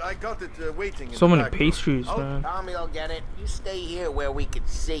money. I got it waiting. So many pastries, Oh, man. Tommy will get it. You stay here where we can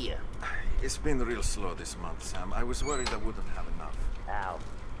see you. It's been real slow this month, Sam. I was worried I wouldn't have enough. Al,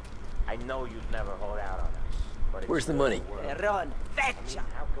 I know you'd never hold out on us. But Where's the money? Ron, fetcha!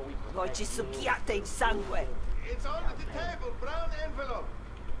 Oggi succhiate in sangue. It's on the table, brown envelope.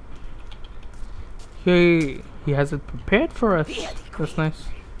 He has it prepared for us. That's nice.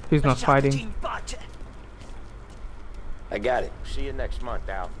 He's not fighting. I got it. See you next month,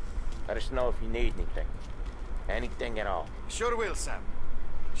 Al. Let us know if you need anything. Anything at all. Sure will, Sam.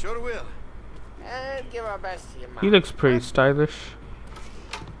 Sure will. And give our best to your mom. He looks pretty stylish.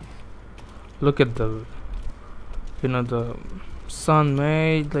 Look at the, you know, the sun,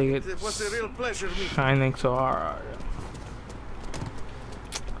 made like It was a real pleasure meeting. shining so hard,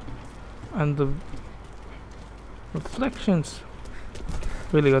 and the reflections,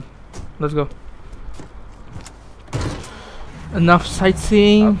 really good. Let's go. Enough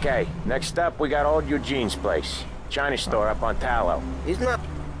sightseeing. Okay, next up we got old Eugene's place. China store up on Tallow. He's not...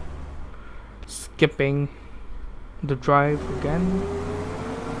 skipping the drive again.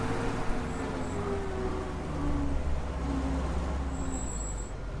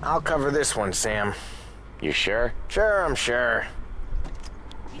 I'll cover this one, Sam. You sure? Sure, I'm sure.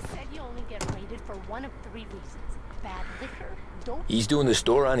 He said you only get raided for one of 3 reasons. Bad liquor, dope. He's doing the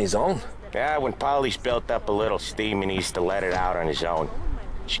store on his own? Yeah, when Polly's built up a little steam, he needs to let it out on his own.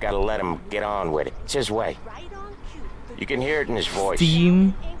 Just gotta let him get on with it. It's his way. You can hear it in his voice.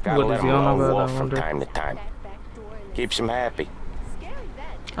 Steam? Gotta What let is him he on lone about, wolf I from wonder? time to time. Keeps him happy.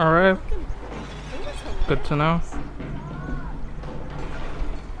 Alright. Good to know.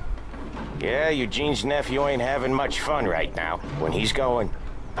 Yeah, Eugene's nephew ain't having much fun right now. When he's going,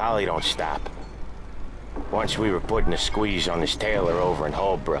 Polly don't stop. Once we were putting a squeeze on this tailor over in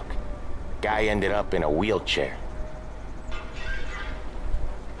Holbrook. Guy ended up in a wheelchair.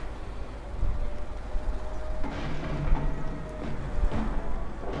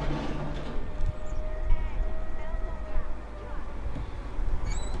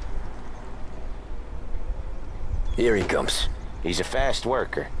 Here he comes. He's a fast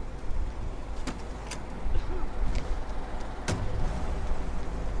worker.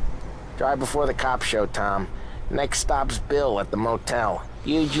 Drive before the cops show, Tom. Next stop's Bill at the motel.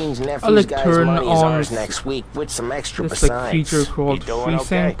 Eugene's nephew's guy's turn money is on ours next week with some extra this like besides. feature called doing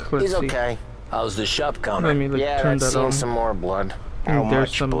okay? FreeSync. Let's He's see. okay. How's the shop counter? Let me like Yeah, turn that's that on. seen some more blood. How And there's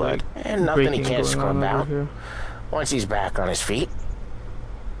much some blood? like And nothing he breaking can't going scrub on out. over here. Once he's back on his feet.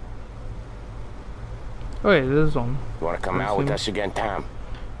 Oh wait, this is on. You wanna come out with us again, Tom?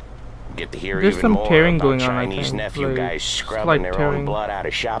 Get to hear There's even some more tearing about going on, I Chinese think, nephew like, guys scrubbing slight their tearing. own blood out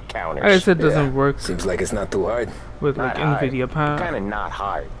of shop counters. I guess it doesn't work Seems like it's not too hard. with like Not hard. NVIDIA panel. Kinda not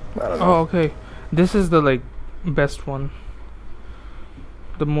hard. I don't know. Oh, okay. This is the like best one.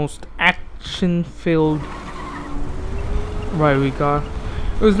 The most action-filled ride we got.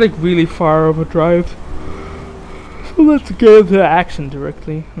 It was like really far of a drive. So let's get into the action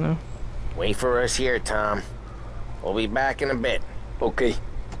directly, you know. Wait for us here, Tom. We'll be back in a bit. Okay.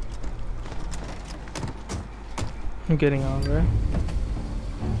 I'm getting on there.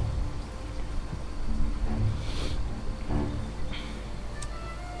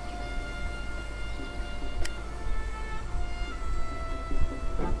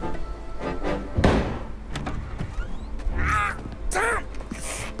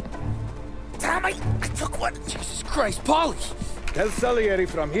 Tom, I took one. Jesus Christ, Polly! Tell Salieri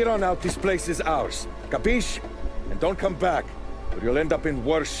from here on out this place is ours. Capiche? And don't come back, or you'll end up in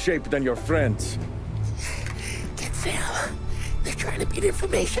worse shape than your friends. Get Sam. They're trying to beat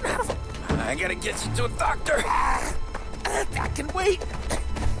information out of him. I gotta get you to a doctor. I can wait.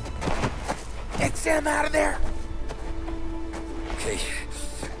 Get Sam out of there. Okay.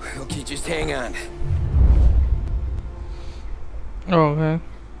 Okay, just hang on. Oh, okay.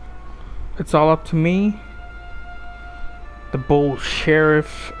 It's all up to me. The bold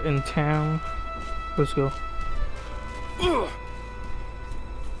sheriff in town. Let's go.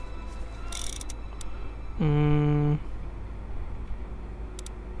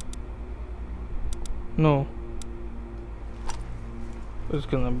 No. It's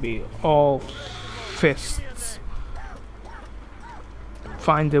gonna be all fists.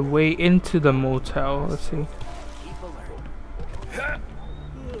 Find a way into the motel. Let's see.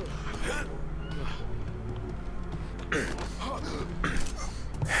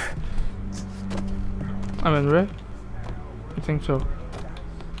 I'm in, right? I think so.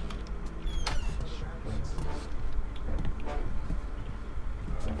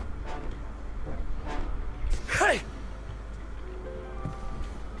 Hey!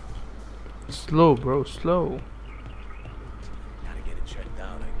 Slow, bro, slow. Gotta get it checked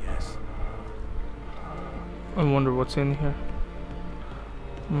out, I guess. I wonder what's in here.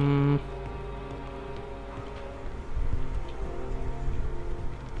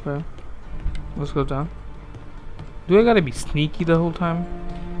 Okay. Let's go down. Do I gotta be sneaky the whole time?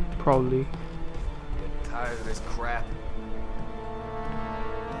 Probably. Getting tired of this crap.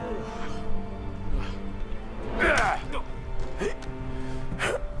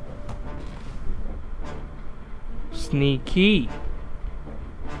 Sneaky.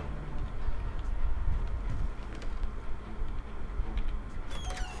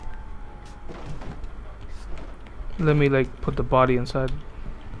 Let me like put the body inside.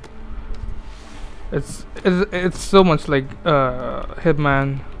 It's so much like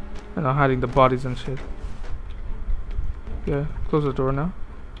Hitman, you know, hiding the bodies and shit. Yeah, close the door now.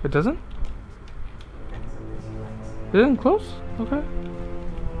 It doesn't? It didn't close? Okay.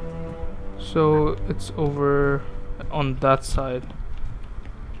 So it's over on that side.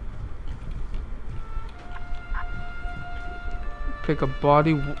 Pick a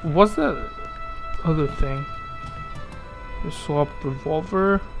body. Was that other thing? The swap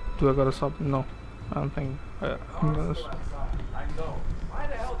revolver. Do I gotta swap? No, I don't think. I'm gonna. I know. Why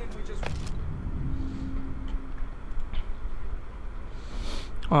the hell did we just?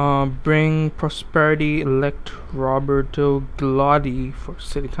 Bring prosperity. Elect Roberto Gladi for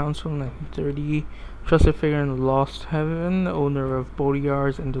city council 1930. Trusted figure in the lost heaven. Owner of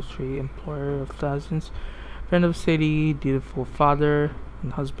boatyards, industry, employer of thousands. Friend of city, dutiful father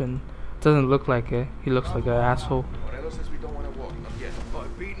and husband. Doesn't look like it. He looks like an asshole.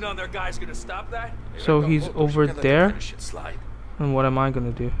 Beating on their guys gonna stop that? So he's over there. And what am I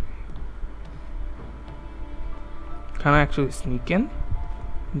gonna do? Can I actually sneak in?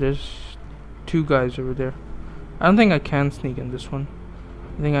 There's 2 guys over there. I don't think I can sneak in this one.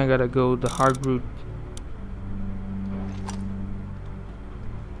 I think I gotta go the hard route.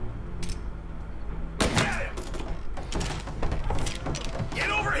 Get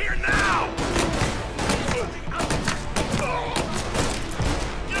over here now!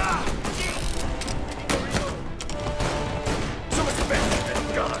 So much better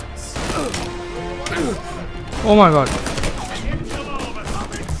than guns. Oh my god.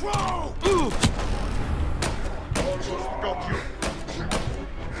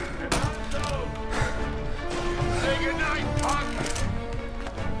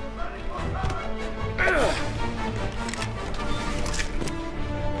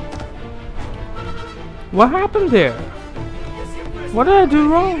 What happened there? What did I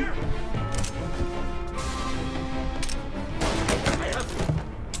do wrong?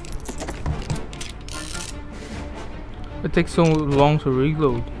 It takes so long to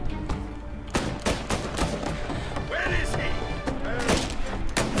reload.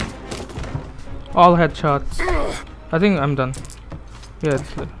 All headshots. I think I'm done. Yeah,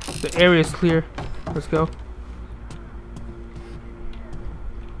 the area is clear. Let's go.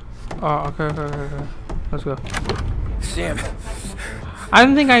 Oh, okay. Let's go. Sam. I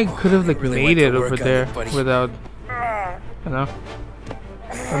don't think I could have like really made it over on there you, buddy. without, you know,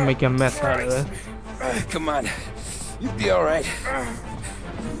 making a mess out of it. Come on. You'll be alright.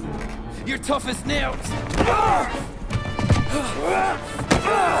 You're tough as nails.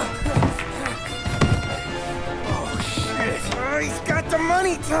 Oh, shit. He's got the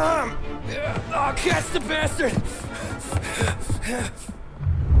money, Tom. Oh, catch the bastard.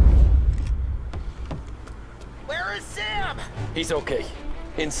 Where is Sam? He's okay.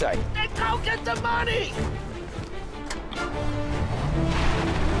 Inside. Then go get the money.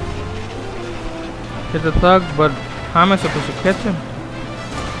 Hit the thug, but how am I supposed to catch him?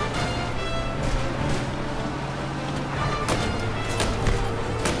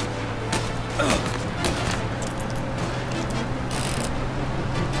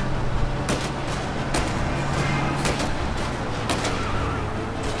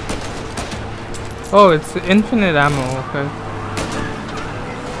 Oh, it's infinite ammo, okay.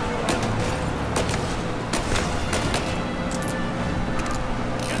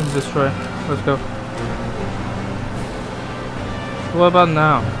 Let's destroy. Let's go. What about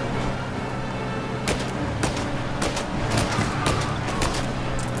now?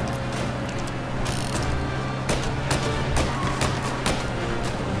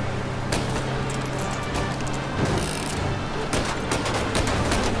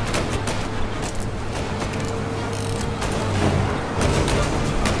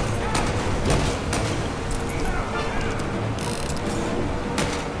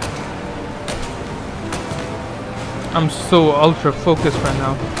 I'm so ultra focused right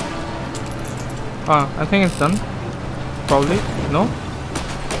now. I think it's done. Probably. No?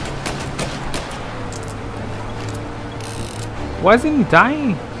 Why isn't he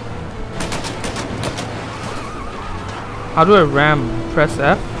dying? How do I ram? Press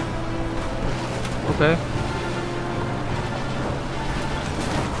F? Okay.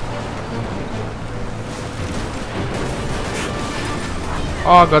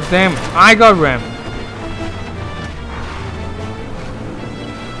 Oh god damn, I got rammed.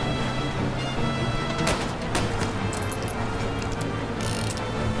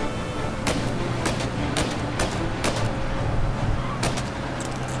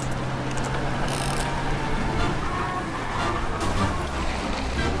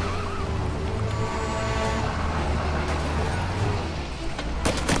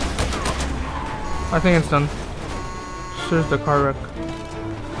 I think it's done. Here's the car wreck.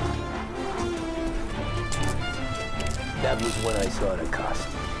 That was when I saw the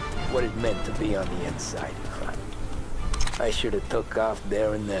costume. What it meant to be on the inside. I should have took off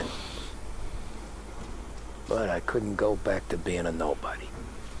there and then. But I couldn't go back to being a nobody.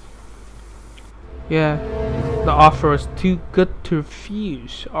 Yeah. The offer is too good to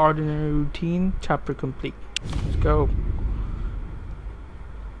refuse. Ordinary routine, chapter complete. Let's go.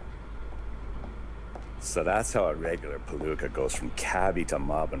 So that's how a regular palooka goes from cabbie to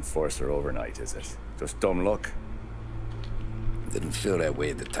mob enforcer overnight, is it? Just dumb luck? Didn't feel that way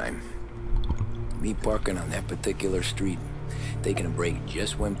at the time. Me parking on that particular street, taking a break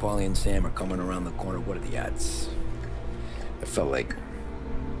just when Paulie and Sam are coming around the corner, what are the odds? I felt like,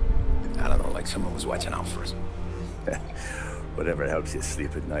 I don't know, like someone was watching out for us. Whatever helps you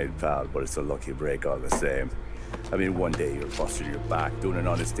sleep at night, pal, but it's a lucky break all the same. I mean, one day you're busted your back doing an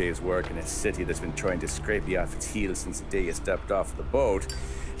honest day's work in a city that's been trying to scrape you off its heels since the day you stepped off the boat,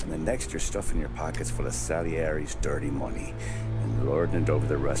 and the next you're stuffing your pockets full of Salieri's dirty money and lording it over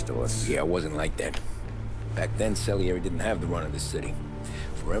the rest of us. Yeah, it wasn't like that. Back then, Salieri didn't have the run of the city.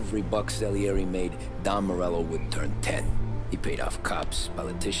 For every buck Salieri made, Don Morello would turn 10. He paid off cops,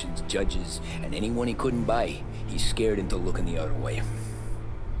 politicians, judges, and anyone he couldn't buy, he scared into looking the other way.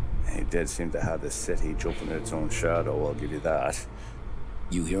 He did seem to have the city jumping in its own shadow, I'll give you that.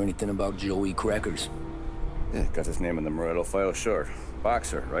 You hear anything about Joey Crackers? Yeah, got his name in the Morello file, sure.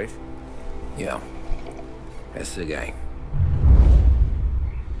 Boxer, right? Yeah, that's the guy.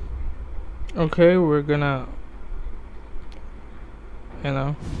 Okay, we're gonna, you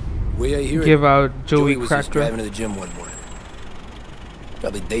know, give out Joey was Cracker. Just driving to the gym one morning.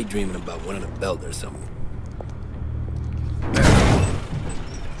 Probably daydreaming about winning a belt or something.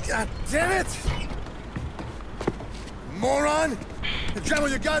 God damn it! Moron! You're driving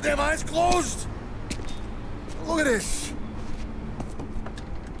with your goddamn eyes closed! Look at this!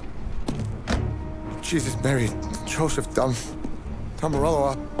 Jesus, Mary, Joseph, Tom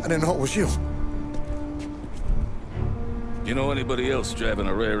Morello, I didn't know it was you. You know anybody else driving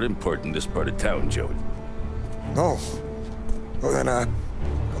a rare import in this part of town, Joey? No. Well then,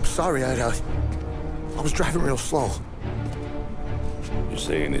 I'm sorry, I was driving real slow. You're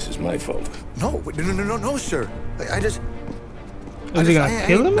saying this is my fault? No, sir. I just... Is he gonna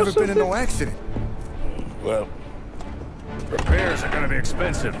kill him or never been in something? no accident. Well, repairs are gonna be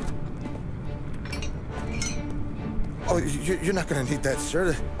expensive. Oh, you're not gonna need that,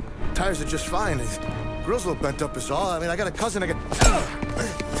 sir. The tires are just fine. The grill's a little bent up is all. I mean, I got a cousin I got...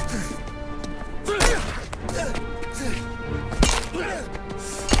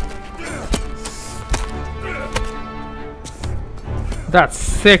 That's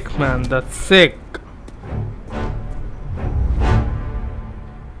sick, man. That's sick.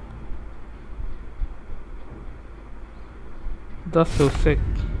 That's so sick.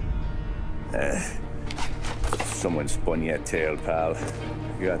 Someone spun you a tail, pal.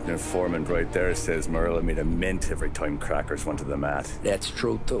 You got an informant right there says Morello made a mint every time Crackers went to the mat. That's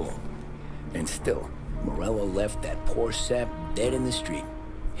true, too. And still, Morello left that poor sap dead in the street.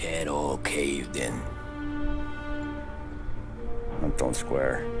 Head all caved in. Don't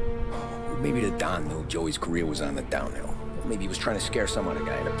square. Maybe the Don knew Joey's career was on the downhill. Maybe he was trying to scare some other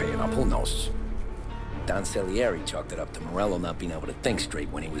guy into paying up. Who knows? Don Salieri chalked it up to Morello not being able to think straight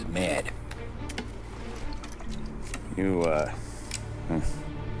when he was mad. You,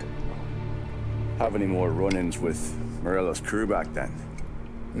 have any more run-ins with Morello's crew back then?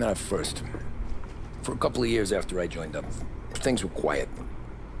 Not at first. For a couple of years after I joined up, things were quiet.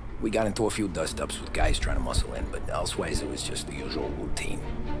 We got into a few dust-ups with guys trying to muscle in, but elsewise it was just the usual routine.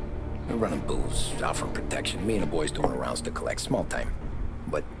 We're running booze, offering protection, me and the boys doing rounds to collect, small time.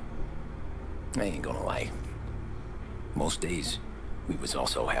 But I ain't gonna lie. Most days, we was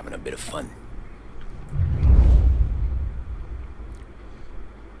also having a bit of fun.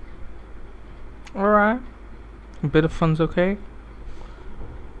 Alright. A bit of fun's okay.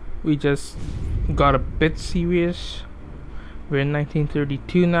 We just got a bit serious. We're in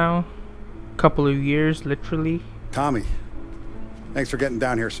 1932 now. Couple of years, literally. Tommy, thanks for getting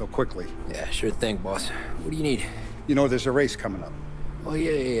down here so quickly. Yeah, sure thing, boss. What do you need? You know, there's a race coming up. Oh,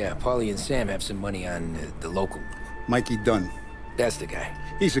 yeah. Paulie and Sam have some money on the local. Mikey Dunn. That's the guy.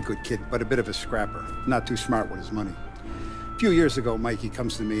 He's a good kid, but a bit of a scrapper. Not too smart with his money. A few years ago, Mikey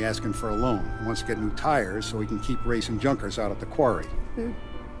comes to me asking for a loan. He wants to get new tires so he can keep racing junkers out at the quarry.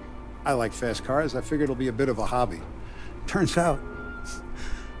 I like fast cars. I figured it'll be a bit of a hobby. Turns out,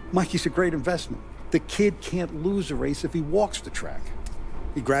 Mikey's a great investment. The kid can't lose a race if he walks the track.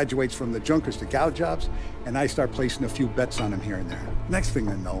 He graduates from the junkers to gal jobs, and I start placing a few bets on him here and there. Next thing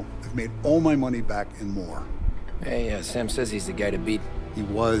I know, I've made all my money back and more. Hey, Sam says he's the guy to beat. He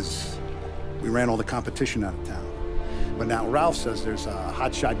was. We ran all the competition out of town. But now Ralph says there's a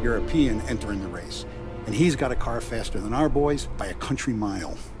hotshot European entering the race. And he's got a car faster than our boys by a country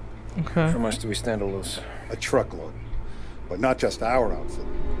mile. Okay. How much do we stand to lose? A truckload. But not just our outfit.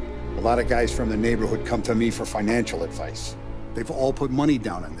 A lot of guys from the neighborhood come to me for financial advice. They've all put money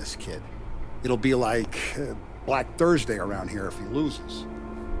down on this kid. It'll be like Black Thursday around here if he loses.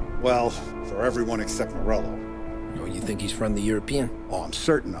 Well, for everyone except Morello. Oh, you think he's from the European? Oh, I'm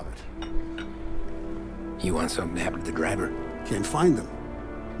certain of it. You want something to happen to the driver? Can't find him.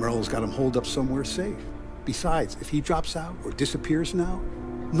 Morello's got him holed up somewhere safe. Besides, if he drops out or disappears now,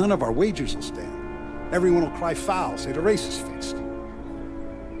 none of our wagers will stand. Everyone will cry foul, say the race is fixed.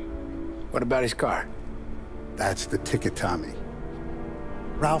 What about his car? That's the ticket, Tommy.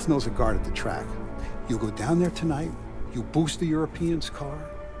 Ralph knows a guard at the track. You go down there tonight, you boost the European's car,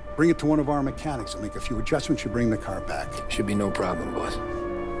 bring it to one of our mechanics, and make a few adjustments, you bring the car back. Should be no problem, boss.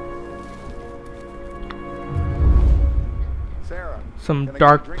 Sarah, some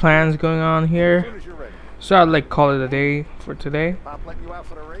dark plans going on here. So I'd like call it a day for today.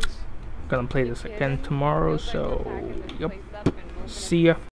 Gonna play this again tomorrow, so yep. See ya.